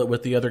of feel it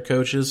with the other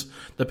coaches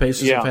the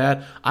Pacers have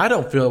had. I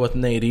don't feel it with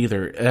Nate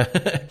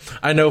either.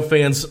 I know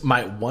fans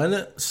might want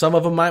it. Some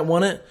of them might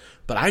want it,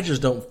 but I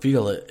just don't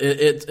feel it.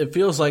 It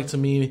feels like to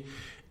me,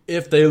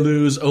 if they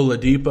lose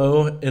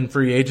Oladipo in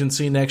free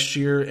agency next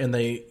year and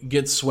they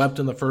get swept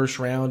in the first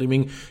round,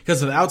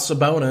 because without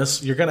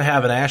Sabonis, you're going to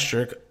have an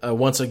asterisk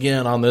once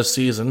again on this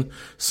season,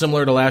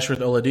 similar to last year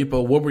with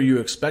Oladipo. What were you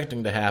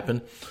expecting to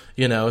happen?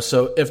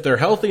 So if they're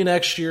healthy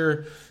next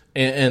year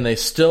and they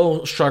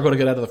still struggle to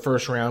get out of the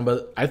first round,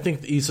 but I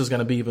think the East is going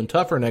to be even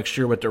tougher next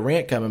year with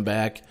Durant coming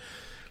back.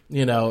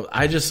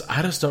 I just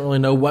don't really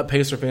know what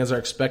Pacer fans are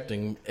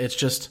expecting. It's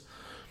just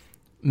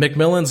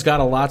McMillan's got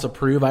a lot to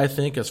prove, I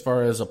think, as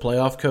far as a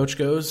playoff coach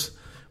goes.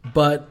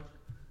 But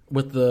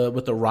with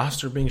the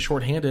roster being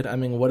shorthanded,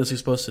 what is he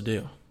supposed to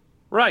do?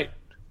 Right.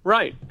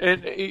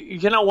 And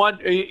you know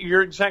what?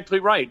 You're exactly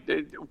right.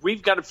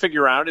 We've got to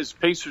figure out as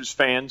Pacers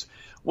fans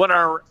what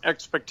our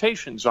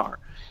expectations are.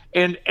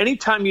 And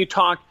anytime you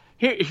talk,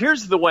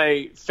 here's the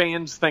way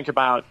fans think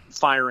about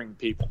firing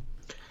people.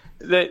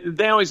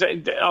 They always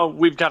say, "Oh,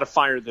 we've got to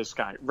fire this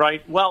guy,"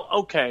 right? Well,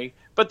 okay,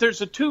 but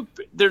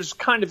there's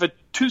kind of a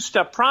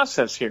two-step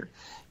process here.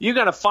 You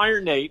got to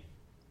fire Nate,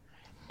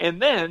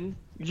 and then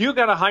you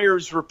got to hire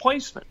his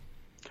replacement.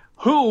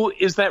 Who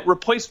is that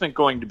replacement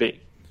going to be?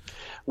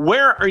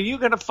 Where are you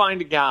going to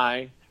find a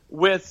guy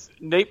with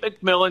Nate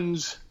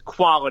McMillan's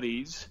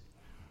qualities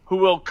who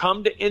will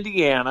come to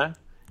Indiana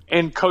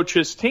and coach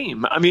his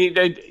team?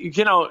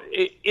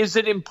 Is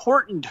it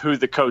important who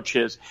the coach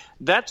is?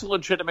 That's a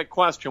legitimate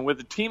question. With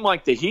a team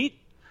like the Heat,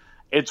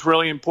 it's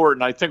really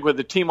important. I think with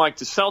a team like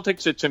the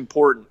Celtics, it's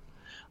important.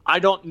 I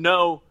don't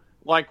know,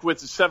 like with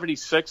the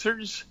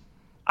 76ers,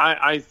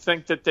 I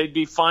think that they'd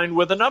be fine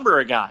with a number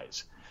of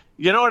guys.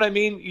 You know what I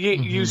mean?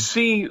 You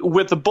see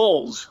with the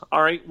Bulls,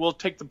 all right, we'll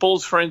take the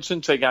Bulls, for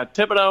instance. They got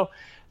Thibodeau,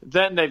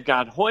 then they've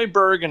got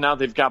Hoiberg, and now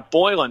they've got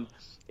Boylan.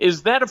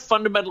 Is that a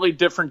fundamentally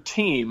different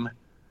team?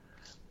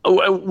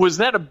 Was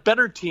that a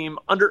better team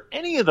under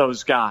any of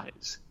those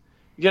guys?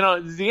 The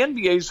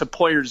NBA is a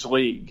players'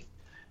 league.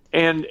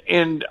 And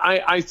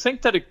I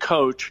think that a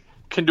coach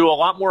can do a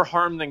lot more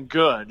harm than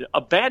good.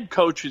 A bad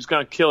coach is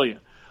going to kill you.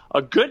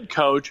 A good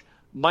coach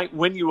might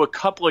win you a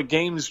couple of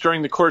games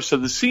during the course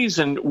of the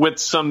season with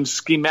some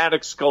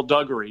schematic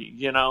skullduggery,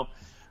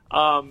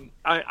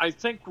 I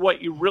think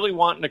what you really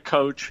want in a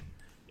coach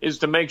is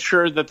to make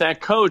sure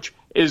that coach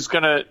is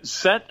going to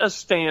set a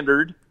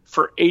standard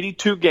for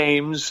 82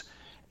 games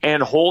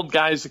and hold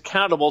guys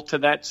accountable to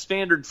that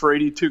standard for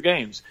 82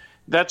 games.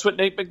 That's what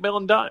Nate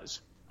McMillan does.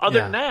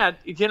 Other than that,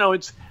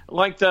 it's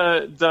like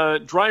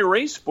the dry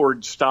erase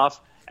board stuff.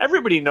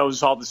 Everybody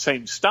knows all the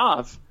same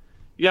stuff.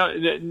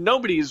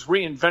 Nobody is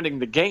reinventing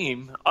the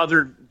game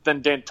other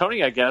than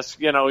D'Antoni, I guess.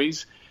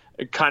 He's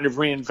kind of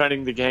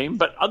reinventing the game.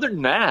 But other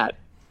than that,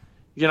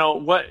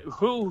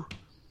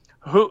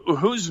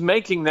 who's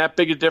making that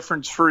big a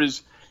difference for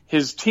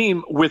his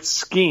team with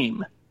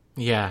scheme?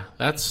 Yeah,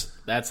 that's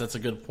a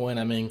good point.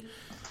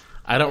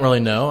 I don't really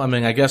know.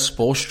 I guess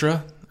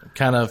Spoelstra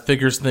kind of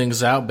figures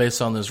things out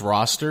based on his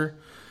roster.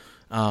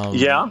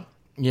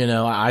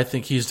 I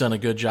think he's done a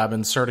good job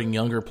inserting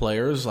younger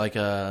players like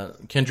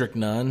Kendrick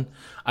Nunn.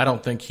 I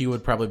don't think he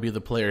would probably be the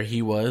player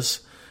he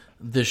was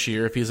this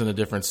year if he's in a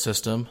different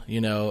system.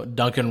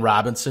 Duncan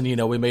Robinson,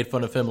 we made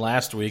fun of him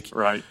last week.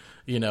 Right.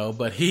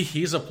 But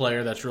he's a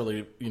player that's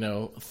really,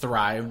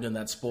 thrived in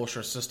that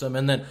Spoelstra system.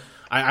 And then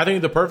I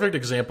think the perfect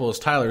example is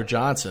Tyler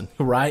Johnson,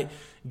 right?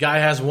 Guy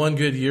has one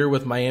good year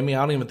with Miami.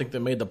 I don't even think they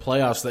made the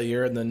playoffs that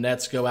year, and the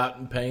Nets go out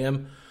and pay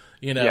him,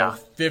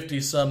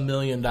 $50-some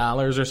million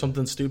or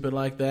something stupid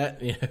like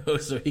that.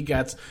 So he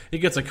gets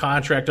a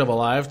contract of a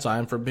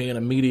lifetime for being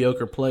a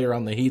mediocre player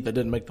on the Heat that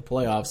didn't make the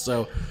playoffs.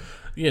 So,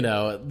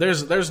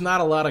 there's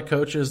not a lot of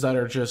coaches that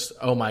are just,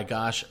 oh my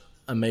gosh,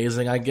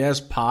 amazing. I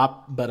guess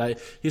Pop, but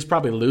he's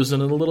probably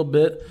losing it a little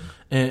bit.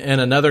 And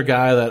another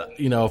guy that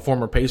a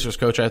former Pacers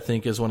coach, I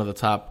think, is one of the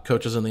top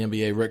coaches in the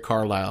NBA, Rick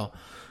Carlisle.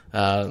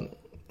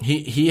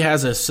 He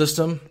has a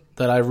system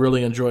that I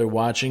really enjoy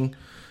watching,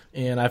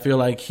 and I feel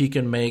like he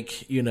can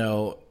make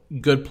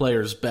good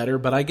players better.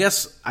 But I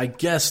guess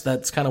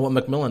that's kind of what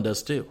McMillan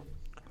does too.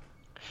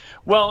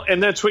 Well,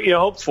 and that's what you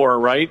hope for,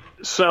 right?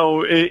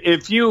 So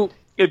if you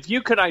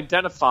could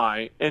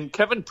identify, and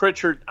Kevin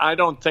Pritchard, I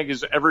don't think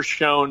has ever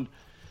shown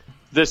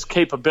this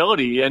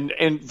capability,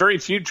 and very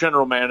few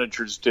general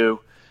managers do,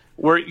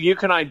 where you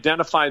can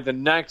identify the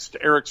next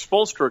Eric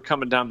Spoelstra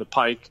coming down the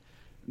pike,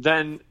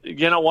 then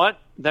you know what?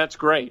 That's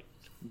great.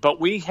 But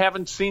we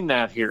haven't seen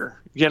that here.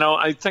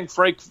 I think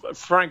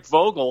Frank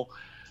Vogel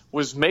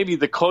was maybe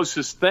the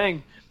closest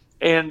thing,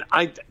 and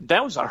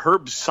that was a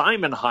Herb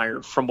Simon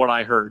hire from what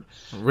I heard.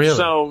 Really?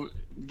 So,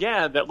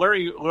 yeah, that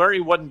Larry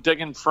wasn't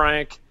digging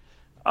Frank.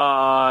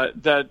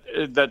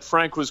 That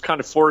Frank was kind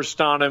of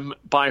forced on him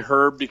by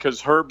Herb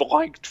because Herb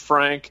liked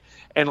Frank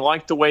and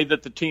liked the way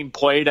that the team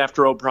played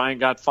after O'Brien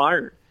got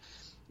fired,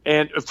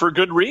 and for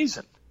good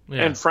reason.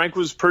 and Frank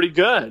was pretty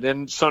good.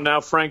 And so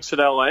now Frank's at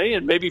L.A.,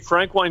 and maybe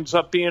Frank winds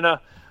up being a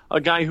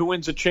guy who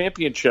wins a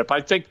championship.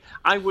 I think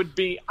I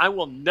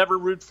will never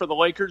root for the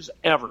Lakers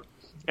ever,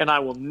 and I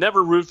will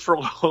never root for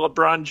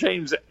LeBron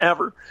James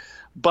ever,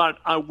 but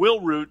I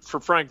will root for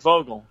Frank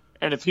Vogel.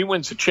 And if he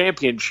wins a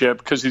championship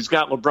because he's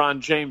got LeBron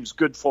James,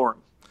 good for him.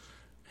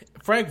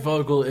 Frank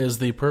Vogel is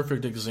the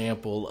perfect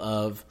example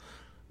of,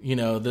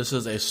 this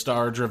is a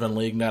star-driven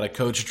league, not a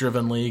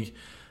coach-driven league.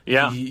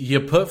 Yeah.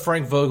 You put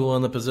Frank Vogel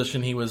in the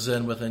position he was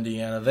in with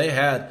Indiana. They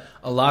had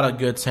a lot of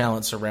good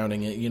talent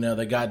surrounding it.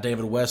 They got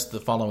David West the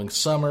following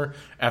summer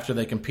after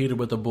they competed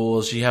with the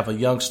Bulls. You have a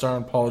young star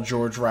in Paul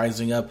George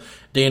rising up.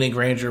 Danny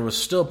Granger was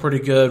still pretty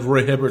good.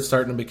 Roy Hibbert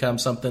starting to become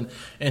something.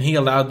 And he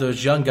allowed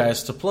those young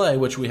guys to play,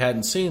 which we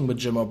hadn't seen with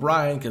Jim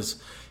O'Brien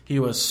because he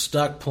was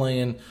stuck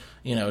playing –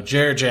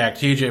 Jared Jack,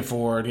 TJ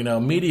Ford,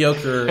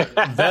 mediocre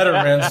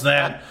veterans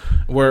that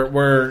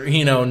were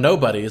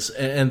nobodies.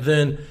 And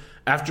then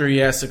after he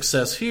has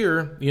success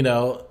here,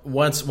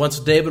 once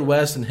David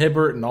West and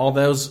Hibbert and all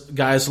those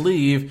guys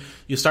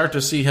leave, you start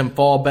to see him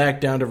fall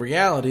back down to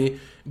reality.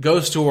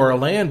 Goes to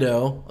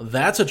Orlando.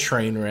 That's a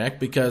train wreck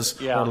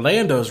because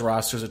Orlando's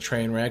roster is a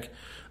train wreck.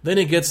 Then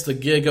he gets the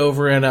gig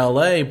over in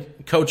L.A.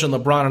 coaching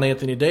LeBron and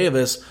Anthony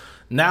Davis.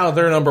 Now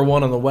they're number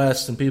one in the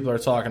West, and people are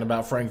talking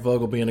about Frank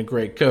Vogel being a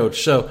great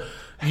coach. So,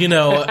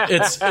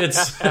 it's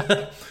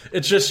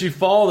it's just you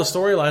follow the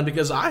storyline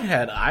because I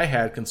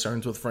had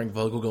concerns with Frank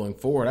Vogel going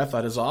forward. I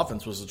thought his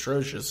offense was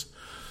atrocious.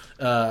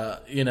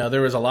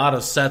 There was a lot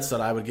of sets that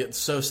I would get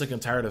so sick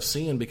and tired of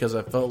seeing because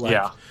I felt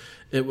like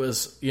it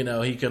was,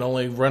 he could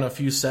only run a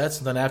few sets,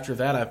 and then after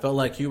that I felt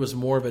like he was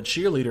more of a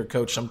cheerleader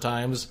coach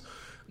sometimes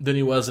than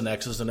he was an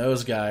X's and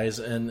O's guys.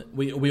 And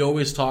we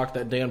always talked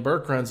that Dan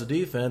Burke runs the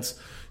defense.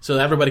 So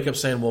everybody kept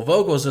saying, well,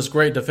 Vogel's this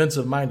great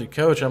defensive-minded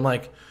coach. I'm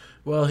like,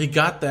 well, he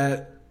got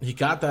that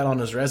on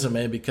his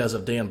resume because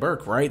of Dan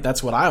Burke, right?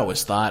 That's what I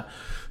always thought.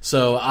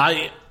 So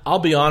I'll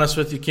be honest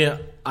with you,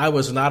 I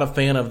was not a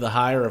fan of the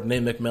hire of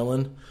Nate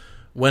McMillan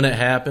when it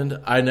happened.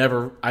 I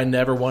never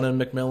wanted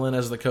McMillan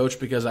as the coach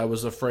because I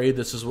was afraid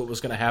this is what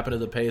was going to happen to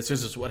the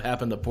Pacers. This is what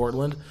happened to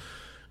Portland.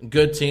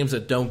 Good teams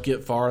that don't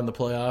get far in the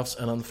playoffs,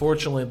 and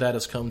unfortunately that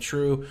has come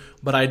true.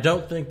 But I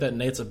don't think that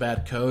Nate's a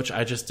bad coach.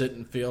 I just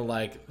didn't feel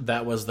like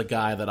that was the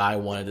guy that I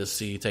wanted to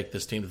see take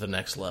this team to the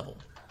next level.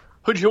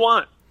 Who'd you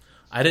want?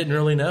 I didn't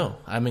really know.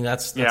 I mean,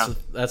 that's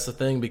the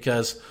thing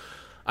because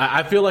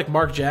I feel like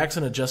Mark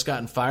Jackson had just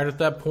gotten fired at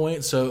that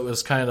point, so it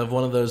was kind of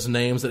one of those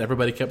names that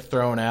everybody kept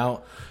throwing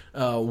out.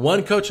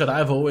 One coach that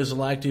I've always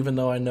liked, even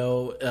though I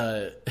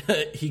know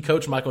he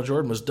coached Michael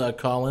Jordan, was Doug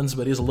Collins,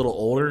 but he's a little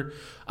older.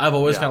 I've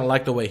always kind of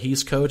liked the way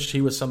he's coached. He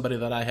was somebody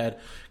that I had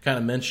kind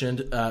of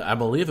mentioned. I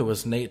believe it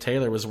was Nate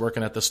Taylor was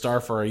working at the Star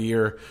for a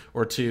year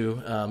or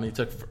two. He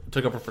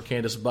took over for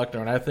Candace Buckner,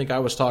 and I think I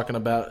was talking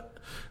about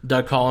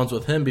Doug Collins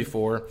with him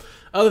before.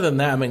 Other than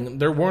that, I mean,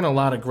 there weren't a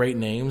lot of great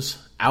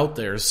names out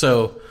there,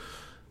 so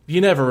you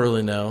never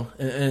really know.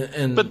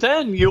 But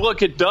then you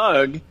look at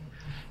Doug,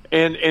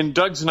 and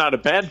Doug's not a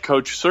bad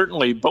coach,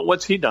 certainly, but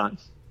what's he done,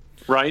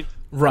 right?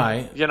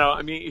 Right.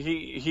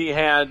 He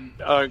had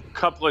a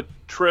couple of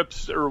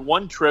trips or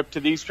one trip to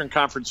the Eastern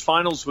Conference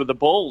Finals with the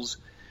Bulls,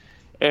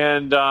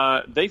 and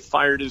they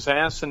fired his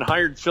ass and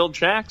hired Phil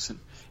Jackson.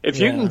 If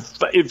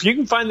you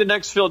can find the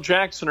next Phil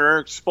Jackson or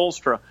Eric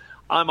Spoelstra,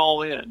 I'm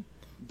all in.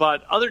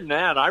 But other than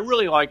that, I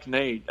really like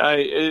Nate.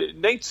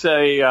 Nate's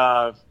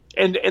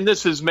and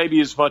this is maybe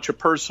as much a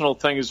personal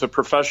thing as a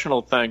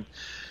professional thing.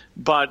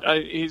 But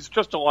he's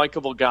just a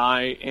likable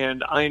guy,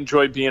 and I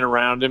enjoy being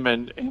around him,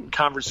 and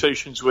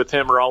conversations with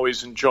him are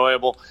always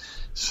enjoyable.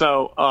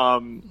 So,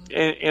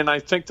 and I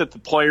think that the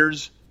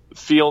players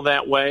feel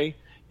that way.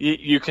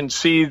 You can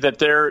see that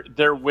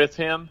they're with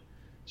him.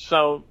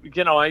 So,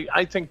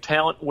 I think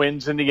talent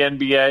wins in the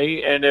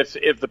NBA, and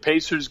if the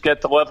Pacers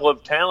get the level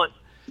of talent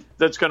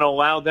that's going to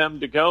allow them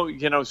to go,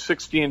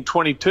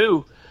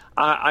 60-22,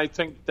 I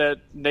think that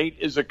Nate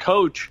is a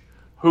coach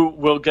who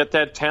will get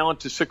that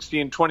talent to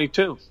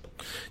 60-22.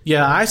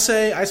 Yeah, I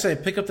say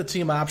pick up the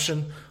team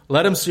option.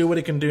 Let him see what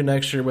he can do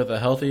next year with a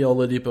healthy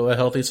Oladipo, a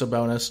healthy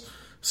Sabonis.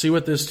 See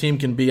what this team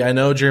can be. I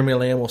know Jeremy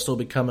Lamb will still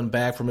be coming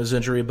back from his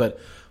injury, but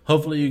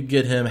hopefully you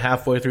get him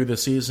halfway through the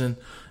season.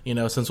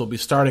 Since we'll be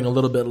starting a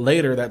little bit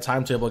later, that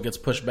timetable gets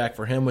pushed back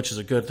for him, which is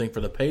a good thing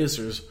for the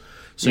Pacers.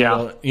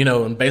 So,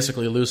 and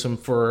basically lose him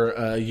for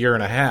a year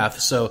and a half.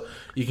 So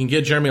you can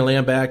get Jeremy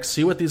Lamb back,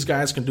 see what these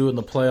guys can do in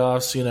the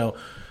playoffs.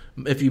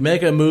 If you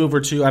make a move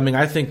or two,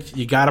 I think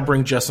you got to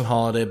bring Justin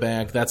Holiday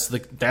back. That's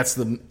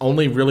the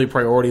only really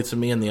priority to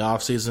me in the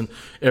offseason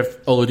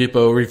if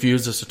Oladipo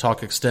refuses to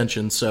talk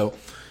extension. So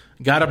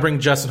got to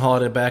bring Justin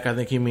Holiday back. I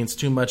think he means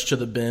too much to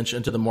the bench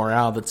and to the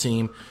morale of the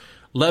team.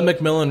 Let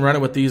McMillan run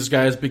it with these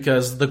guys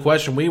because the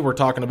question we were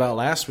talking about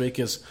last week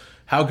is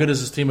how good is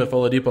this team if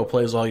Oladipo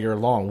plays all year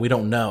long? We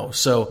don't know.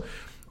 So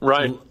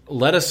right.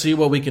 Let us see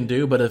what we can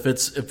do. But if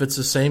it's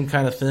the same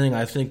kind of thing,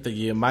 I think that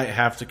you might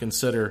have to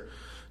consider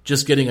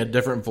just getting a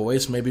different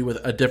voice, maybe with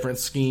a different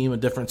scheme, a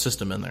different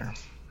system in there.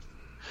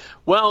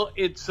 Well,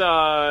 it's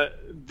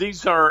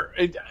these are.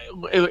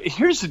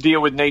 Here's the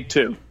deal with Nate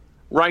too,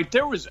 right?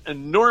 There was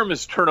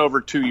enormous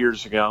turnover 2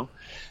 years ago.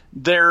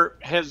 There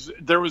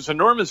was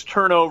enormous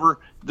turnover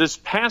this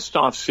past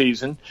off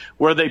season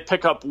where they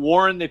pick up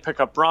Warren, they pick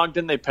up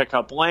Brogdon, they pick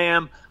up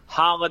Lamb,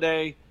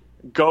 Holiday,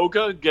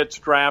 Goga gets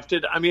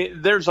drafted. I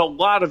mean, there's a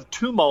lot of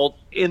tumult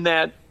in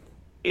that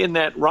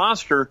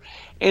roster,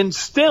 and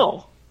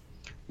still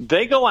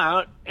they go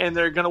out and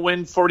they're going to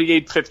win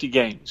 48, 50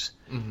 games.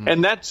 Mm-hmm.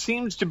 And that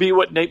seems to be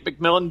what Nate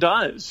McMillan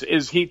does,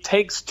 is he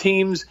takes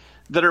teams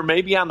that are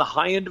maybe on the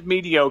high end of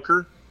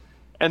mediocre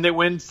and they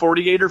win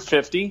 48 or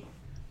 50.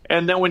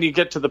 And then when you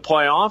get to the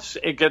playoffs,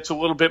 it gets a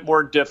little bit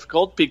more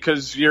difficult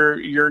because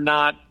you're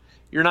not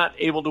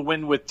able to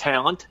win with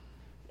talent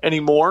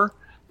anymore,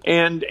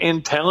 and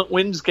talent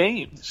wins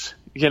games.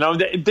 You know,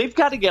 they've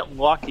got to get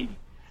lucky.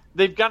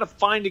 They've got to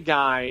find a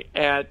guy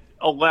at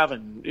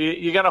 11.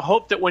 You got to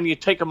hope that when you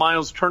take a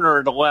Miles Turner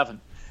at 11,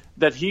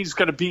 that he's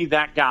going to be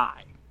that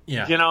guy.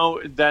 Yeah. You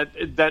know,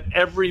 that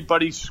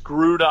everybody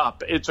screwed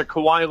up. It's a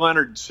Kawhi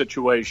Leonard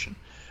situation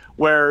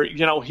where,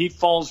 you know, he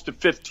falls to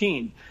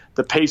 15.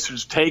 The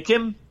Pacers take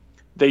him,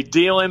 they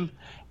deal him,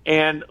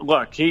 and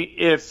look,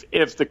 if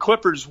the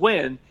Clippers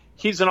win,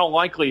 he's in all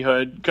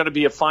likelihood going to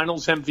be a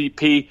Finals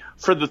MVP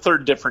for the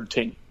third different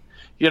team.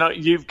 You know,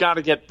 you've got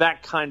to get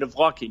that kind of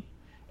lucky.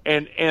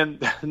 And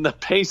the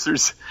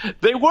Pacers,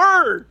 they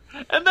were,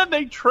 and then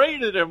they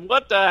traded him.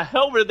 What the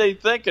hell were they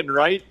thinking,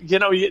 right? You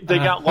know, they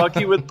got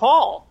lucky with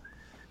Paul.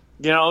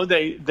 You know,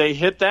 they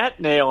hit that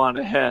nail on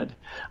the head.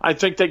 I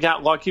think they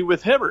got lucky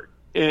with Hibbert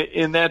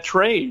in that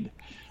trade.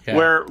 Yeah.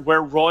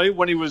 Where Roy,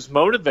 when he was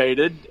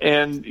motivated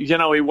and, you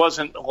know, he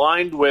wasn't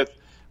lined with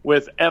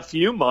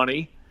FU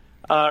money,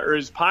 or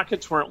his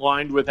pockets weren't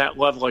lined with that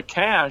level of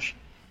cash,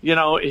 you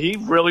know, he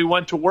really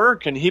went to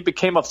work and he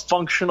became a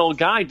functional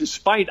guy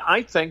despite,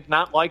 I think,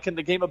 not liking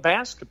the game of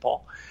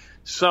basketball.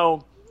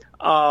 So,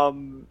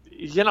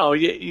 you know,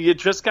 you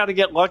just got to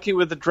get lucky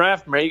with the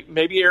draft.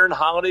 Maybe Aaron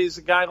Holiday is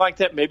a guy like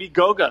that. Maybe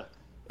Goga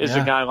is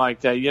a guy like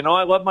that. You know,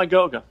 I love my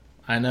Goga.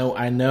 I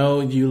know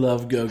you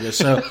love Goga.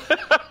 So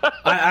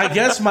I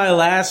guess my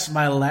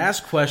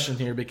last question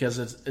here, because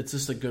it's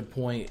just a good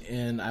point,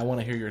 and I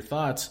want to hear your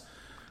thoughts.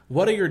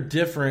 What are your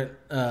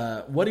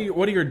what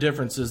are your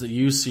differences that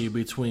you see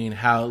between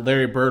how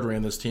Larry Bird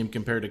ran this team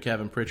compared to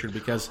Kevin Pritchard?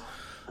 Because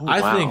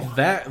I think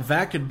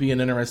that could be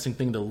an interesting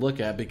thing to look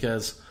at.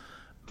 Because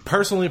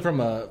personally,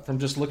 from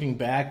just looking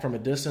back from a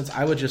distance,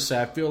 I would just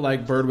say I feel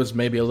like Bird was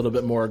maybe a little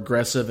bit more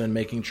aggressive in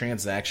making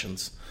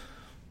transactions.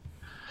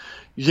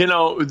 You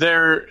know,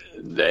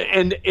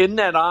 and isn't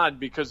that odd,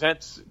 because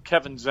that's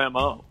Kevin's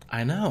MO.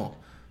 I know.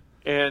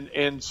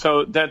 And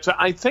so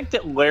I think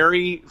that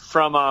Larry,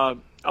 from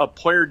a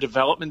player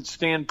development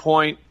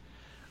standpoint,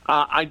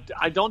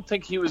 I don't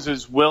think he was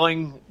as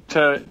willing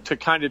to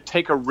kind of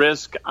take a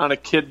risk on a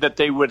kid that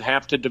they would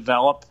have to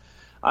develop.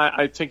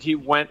 I think he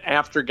went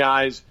after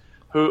guys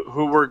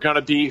who were going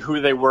to be who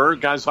they were,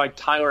 guys like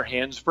Tyler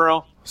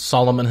Hansbrough.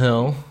 Solomon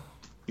Hill.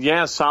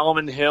 Yeah,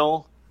 Solomon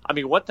Hill. I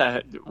mean, what?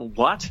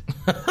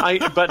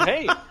 But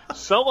hey,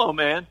 Solo,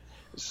 man.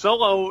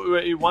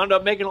 Solo, he wound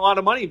up making a lot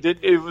of money.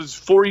 It was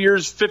 4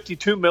 years,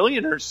 $52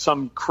 million or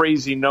some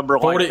crazy number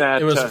like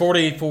that. It was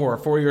 44.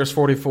 4 years,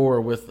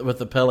 44 with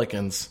the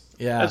Pelicans.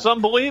 Yeah, that's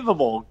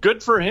unbelievable.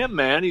 Good for him,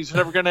 man. He's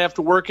never going to have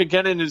to work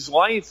again in his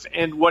life.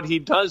 And what he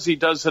does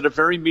at a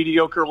very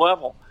mediocre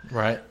level.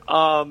 Right.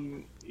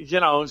 You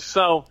know,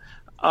 so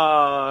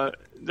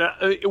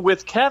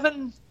with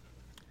Kevin.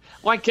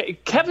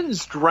 Like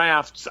Kevin's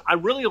drafts, I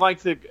really like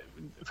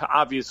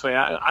obviously,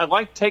 I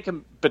like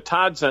taking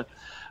Batadze,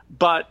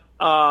 but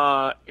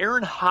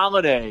Aaron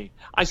Holiday,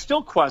 I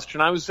still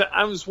question. I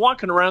was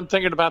walking around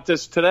thinking about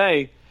this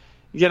today.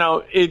 You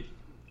know,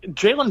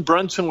 Jalen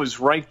Brunson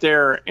was right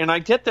there, and I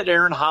get that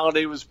Aaron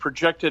Holiday was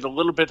projected a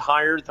little bit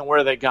higher than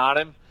where they got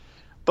him.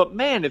 But,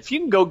 man, if you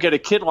can go get a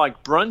kid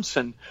like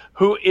Brunson,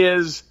 who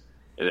is,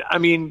 I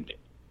mean,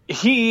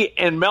 he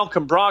and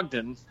Malcolm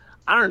Brogdon,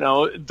 I don't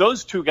know,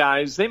 those two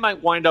guys, they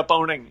might wind up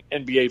owning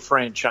NBA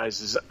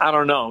franchises. I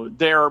don't know.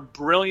 They are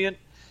brilliant.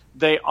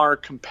 They are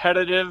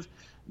competitive.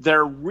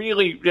 They're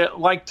really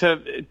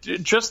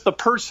just the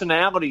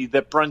personality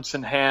that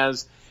Brunson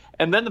has.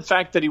 And then the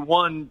fact that he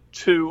won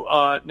 2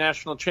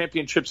 national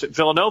championships at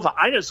Villanova,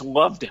 I just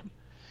loved him.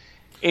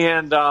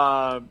 And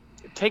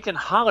taking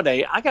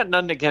Holiday, I got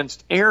nothing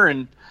against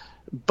Aaron,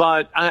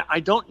 but I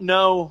don't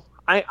know.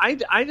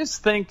 I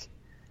just think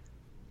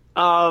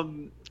I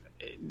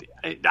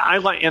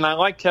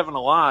like Kevin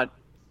a lot,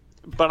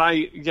 but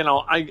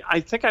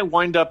I think I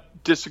wind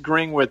up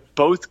disagreeing with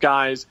both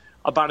guys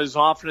about as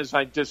often as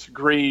I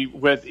disagree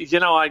with,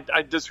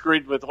 I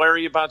disagreed with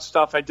Larry about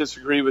stuff. I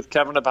disagree with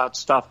Kevin about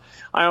stuff.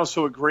 I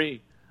also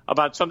agree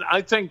about something.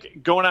 I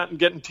think going out and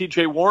getting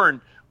TJ Warren,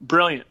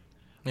 brilliant.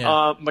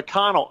 Yeah.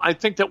 McConnell, I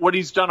think that what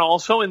he's done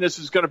also, and this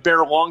is going to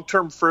bear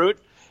long-term fruit,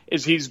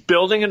 is he's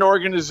building an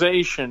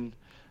organization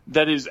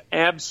that is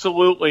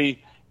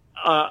absolutely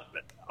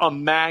a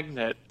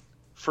magnet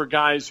for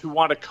guys who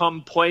want to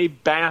come play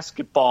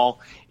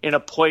basketball in a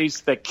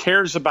place that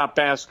cares about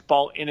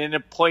basketball and in a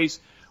place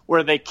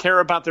where they care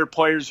about their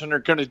players and are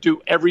going to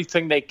do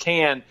everything they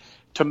can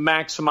to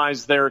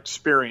maximize their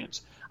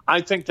experience.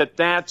 I think that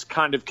that's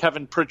kind of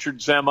Kevin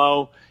Pritchard's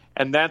MO,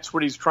 and that's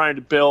what he's trying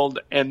to build,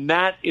 and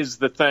that is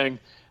the thing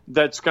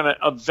that's going to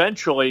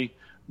eventually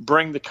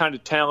bring the kind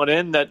of talent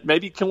in that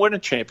maybe can win a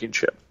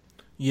championship.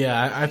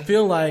 Yeah, I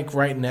feel like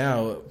right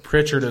now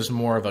Pritchard is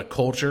more of a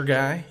culture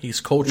guy.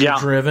 He's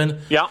culture-driven.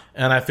 Yeah.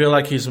 And I feel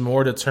like he's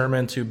more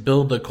determined to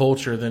build the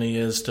culture than he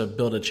is to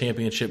build a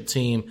championship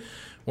team,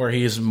 where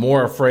he's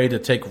more afraid to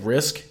take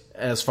risk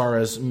as far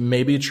as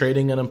maybe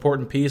trading an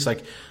important piece.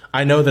 Like,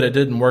 I know that it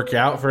didn't work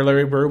out for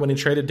Larry Bird when he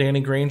traded Danny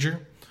Granger,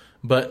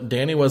 but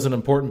Danny was an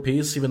important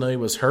piece even though he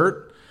was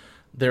hurt.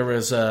 It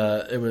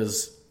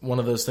was one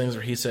of those things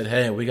where he said,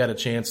 hey, we got a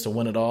chance to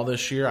win it all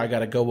this year. I got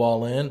to go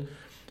all in.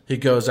 He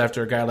goes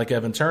after a guy like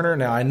Evan Turner.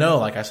 Now, I know,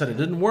 like I said, it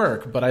didn't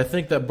work, but I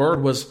think that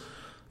Bird was,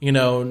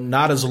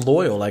 not as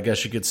loyal, I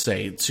guess you could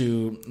say,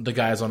 to the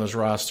guys on his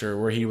roster,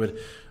 where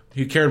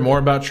he cared more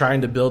about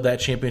trying to build that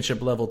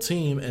championship-level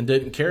team and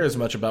didn't care as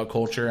much about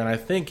culture. And I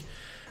think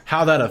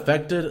how that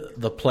affected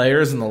the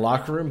players in the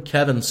locker room,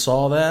 Kevin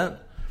saw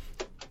that,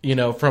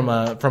 from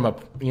an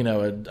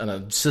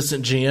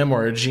assistant GM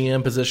or a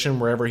GM position,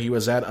 wherever he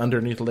was at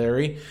underneath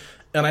Larry.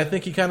 And I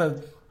think he kind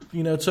of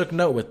took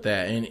note with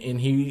that,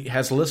 and he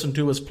has listened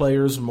to his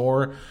players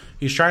more.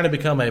 He's trying to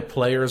become a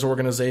players'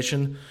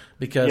 organization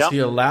because he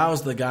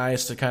allows the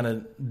guys to kind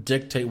of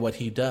dictate what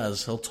he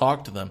does. He'll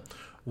talk to them.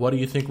 What do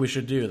you think we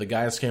should do? The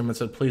guys came and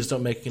said, please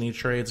don't make any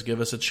trades. Give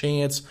us a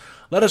chance.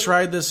 Let us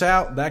ride this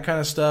out, that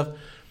kind of stuff,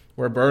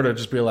 where Bird would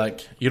just be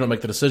like, you don't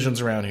make the decisions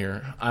around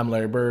here. I'm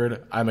Larry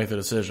Bird. I make the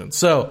decisions.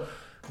 So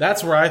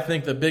that's where I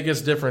think the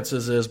biggest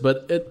differences is,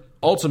 but it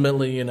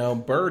ultimately,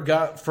 Bird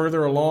got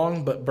further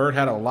along, but Bird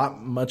had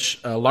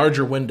much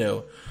larger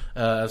window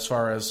as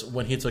far as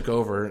when he took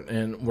over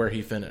and where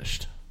he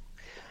finished.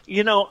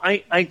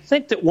 I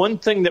think that one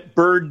thing that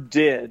Bird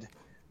did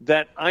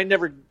that I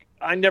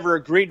never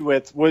agreed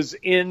with was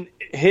in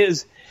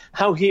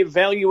how he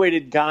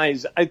evaluated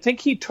guys. I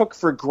think he took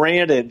for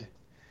granted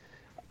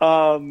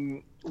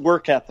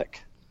work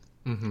ethic.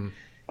 Mm-hmm.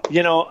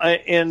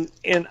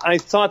 And I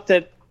thought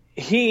that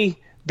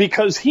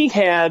because he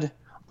had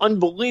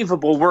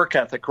unbelievable work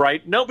ethic,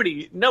 right?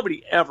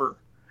 Nobody ever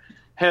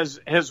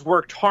has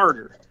worked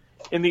harder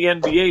in the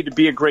NBA to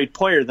be a great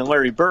player than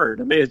Larry Bird.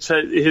 I mean,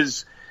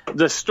 it's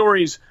the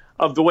stories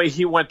of the way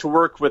he went to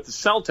work with the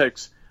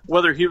Celtics,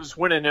 whether he was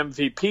winning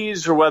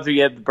MVPs or whether he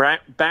had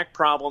back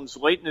problems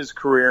late in his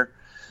career.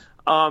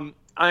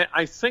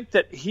 I think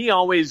that he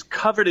always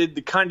coveted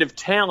the kind of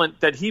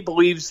talent that he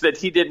believes that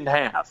he didn't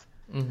have.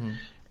 Mm-hmm.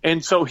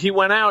 And so he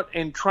went out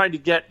and tried to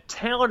get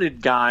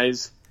talented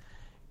guys.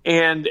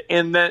 And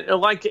then,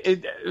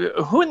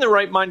 who in the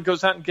right mind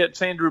goes out and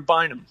gets Andrew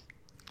Bynum?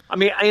 I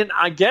mean,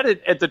 I get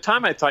it. At the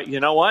time, I thought, you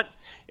know what?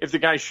 If the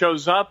guy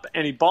shows up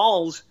and he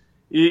balls,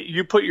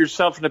 you put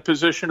yourself in a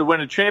position to win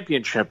a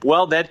championship.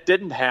 Well, that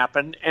didn't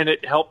happen, and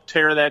it helped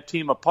tear that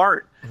team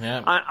apart.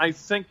 Yeah. I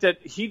think that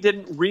he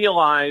didn't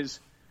realize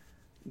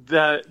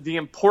the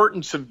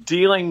importance of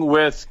dealing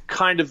with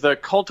kind of the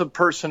cult of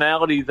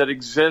personality that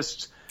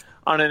exists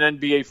on an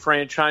NBA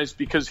franchise,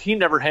 because he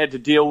never had to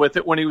deal with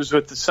it when he was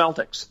with the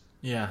Celtics.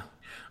 Yeah.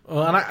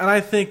 Well, and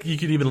I think you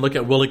could even look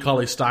at Willie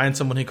Cauley-Stein,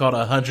 someone he called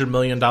a $100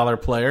 million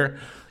player.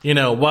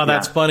 While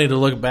that's funny to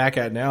look back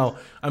at now,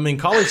 I mean,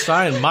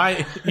 Cauley-Stein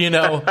might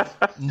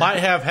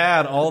have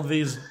had all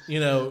these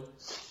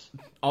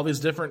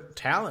different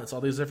talents,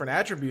 all these different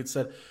attributes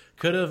that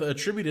could have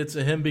attributed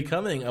to him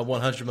becoming a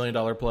 $100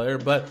 million player.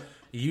 But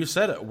you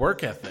said it,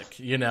 work ethic,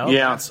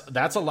 Yeah.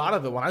 That's a lot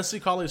of it. When I see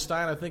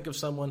Cauley-Stein, I think of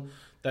someone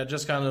that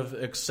just kind of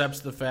accepts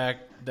the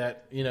fact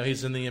that,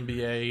 he's in the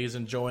NBA, he's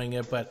enjoying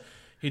it, but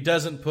he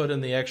doesn't put in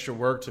the extra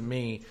work, to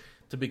me,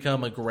 to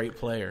become a great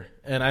player.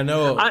 And I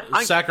know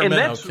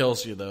Sacramento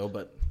kills you, though,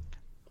 but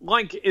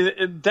I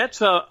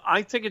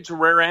think it's a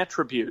rare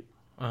attribute.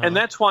 Uh-huh. And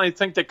that's why I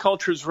think that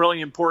culture is really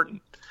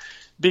important,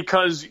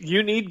 because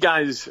you need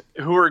guys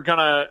who are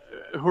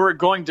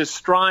going to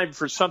strive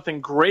for something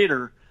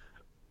greater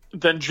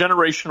than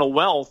generational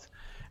wealth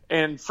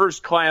and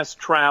first-class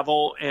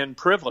travel and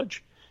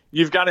privilege.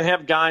 You've got to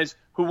have guys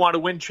who want to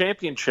win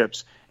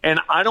championships.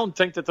 And I don't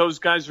think that those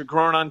guys are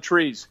growing on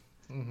trees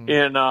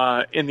in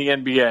the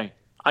NBA.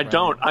 I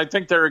don't. I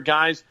think there are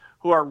guys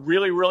who are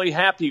really, really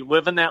happy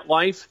living that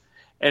life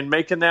and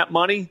making that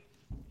money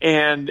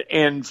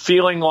and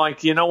feeling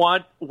like, you know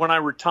what, when I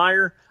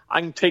retire,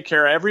 I can take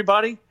care of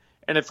everybody.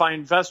 And if I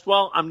invest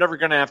well, I'm never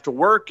going to have to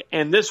work.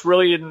 And this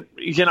really,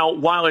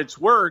 while it's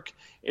work,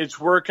 it's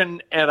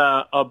working at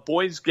a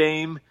boys'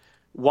 game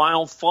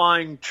while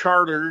flying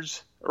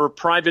charters or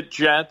private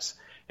jets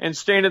and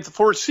staying at the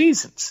Four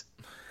Seasons.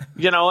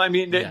 You don't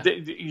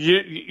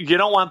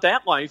want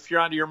that life. You're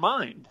out of your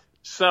mind.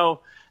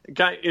 So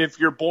if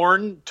you're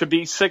born to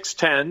be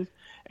 6'10",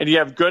 and you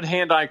have good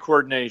hand-eye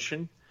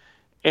coordination,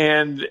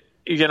 and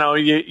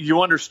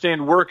you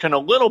understand working a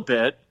little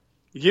bit,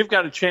 you've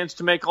got a chance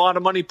to make a lot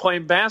of money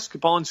playing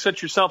basketball and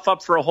set yourself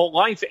up for a whole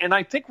life. And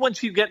I think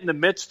once you get in the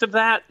midst of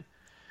that,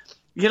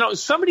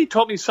 somebody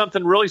told me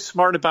something really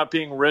smart about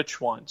being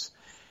rich once.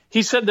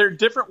 He said there are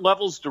different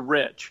levels to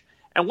rich.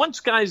 And once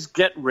guys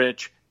get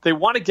rich, they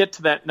want to get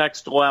to that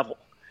next level.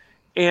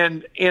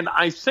 And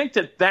I think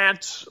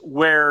that's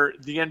where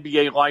the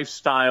NBA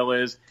lifestyle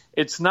is.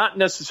 It's not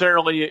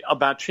necessarily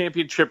about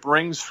championship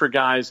rings for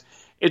guys.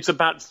 It's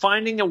about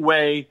finding a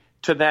way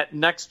to that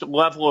next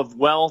level of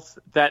wealth,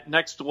 that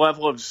next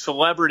level of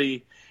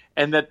celebrity,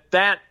 and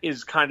that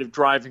is kind of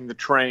driving the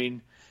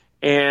train.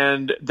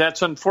 And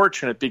that's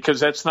unfortunate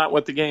because that's not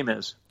what the game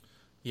is.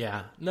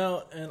 Yeah.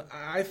 No, and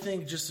I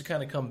think just to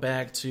kind of come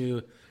back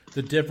to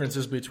the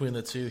differences between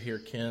the two here,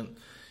 Kent,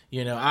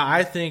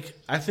 I think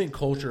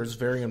culture is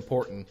very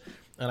important.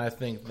 And I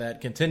think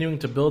that continuing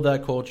to build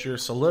that culture,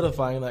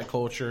 solidifying that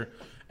culture,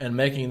 and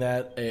making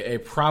that a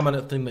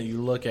prominent thing that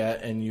you look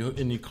at and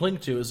you cling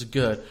to is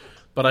good.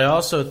 But I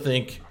also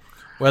think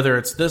whether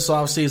it's this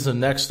offseason,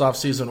 next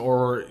offseason,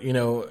 or,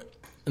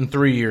 in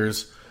 3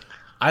 years,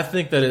 I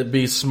think that it'd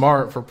be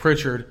smart for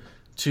Pritchard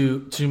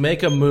to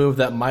make a move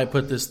that might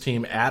put this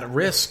team at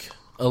risk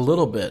a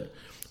little bit,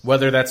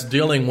 whether that's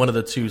dealing one of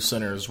the two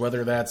centers,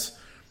 whether that's,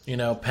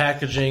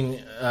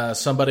 packaging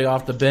somebody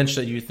off the bench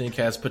that you think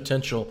has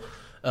potential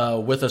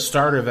with a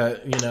starter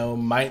that,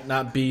 might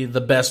not be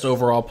the best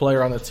overall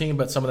player on the team,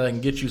 but someone that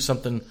can get you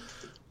something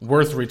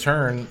worth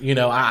return.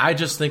 I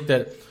just think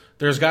that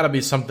there's got to be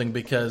something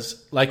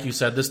because, like you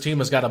said, this team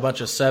has got a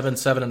bunch of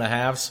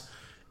 7.5s,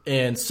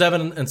 and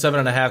 7 and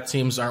 7.5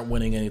 teams aren't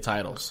winning any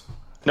titles.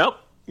 Nope,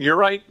 you're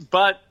right.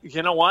 But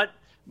you know what?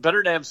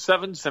 Better to have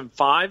 7s than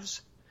 5s,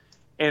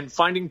 and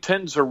finding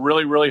 10s are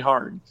really, really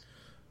hard.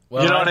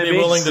 Well, I'd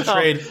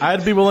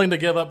be willing to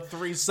give up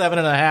 3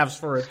 7.5s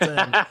for a 10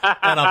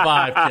 and a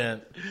 5,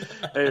 Kent.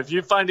 Hey, if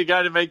you find a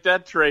guy to make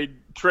that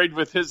trade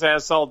with his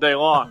ass all day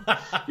long.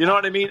 You know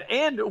what I mean?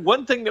 And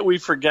one thing that we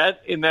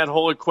forget in that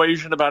whole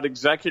equation about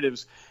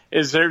executives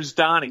is there's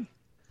Donnie.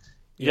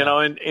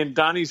 Yeah. And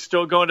Donnie's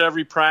still going to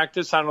every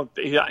practice.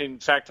 In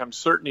fact, I'm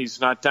certain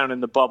he's not down in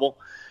the bubble.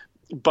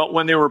 But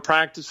when they were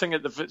practicing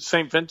at the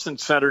St.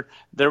 Vincent Center,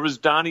 there was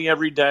Donnie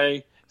every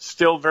day,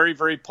 still very,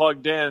 very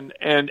plugged in,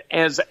 and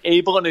as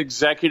able an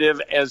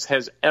executive as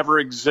has ever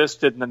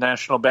existed in the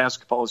National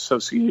Basketball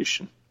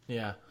Association.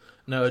 Yeah.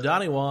 No,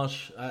 Donnie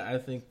Walsh, I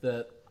think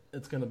that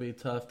it's going to be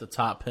tough to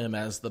top him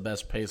as the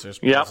best Pacers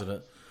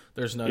president. Yep.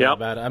 There's no doubt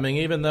about it. I mean,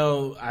 even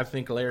though I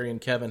think Larry and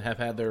Kevin have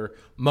had their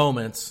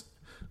moments,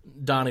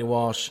 Donnie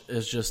Walsh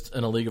is just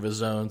in a league of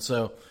his own.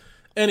 So,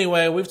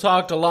 anyway, we've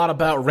talked a lot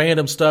about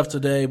random stuff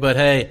today, but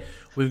hey,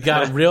 we've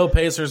got real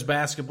Pacers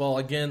basketball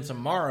again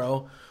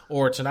tomorrow,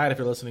 or tonight if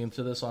you're listening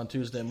to this on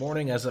Tuesday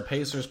morning, as the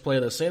Pacers play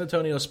the San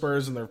Antonio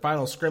Spurs in their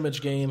final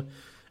scrimmage game.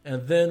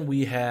 And then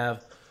we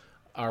have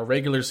our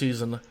regular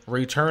season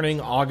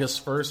returning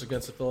August 1st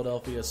against the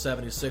Philadelphia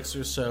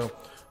 76ers. So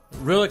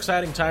real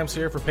exciting times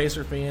here for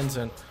Pacer fans,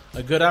 and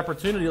a good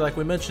opportunity, like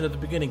we mentioned at the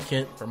beginning,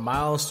 Kent, for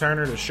Miles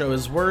Turner to show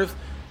his worth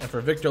and for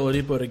Victor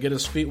Oladipo to get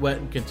his feet wet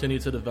and continue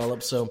to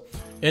develop. So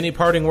any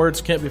parting words,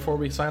 Kent, before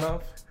we sign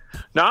off?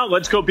 No,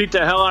 let's go beat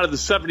the hell out of the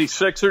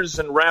 76ers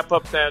and wrap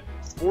up that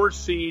 4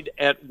 seed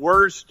at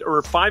worst,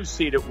 or 5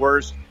 seed at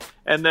worst,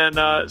 and then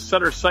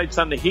set our sights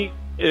on the Heat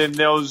in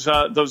those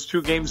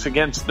 2 games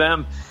against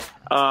them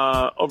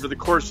over the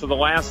course of the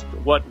last,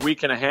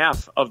 week and a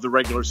half of the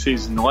regular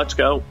season. Let's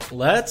go.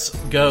 Let's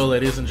go,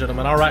 ladies and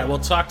gentlemen. All right, we'll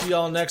talk to you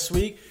all next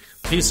week.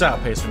 Peace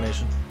out, Pacer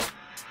Nation.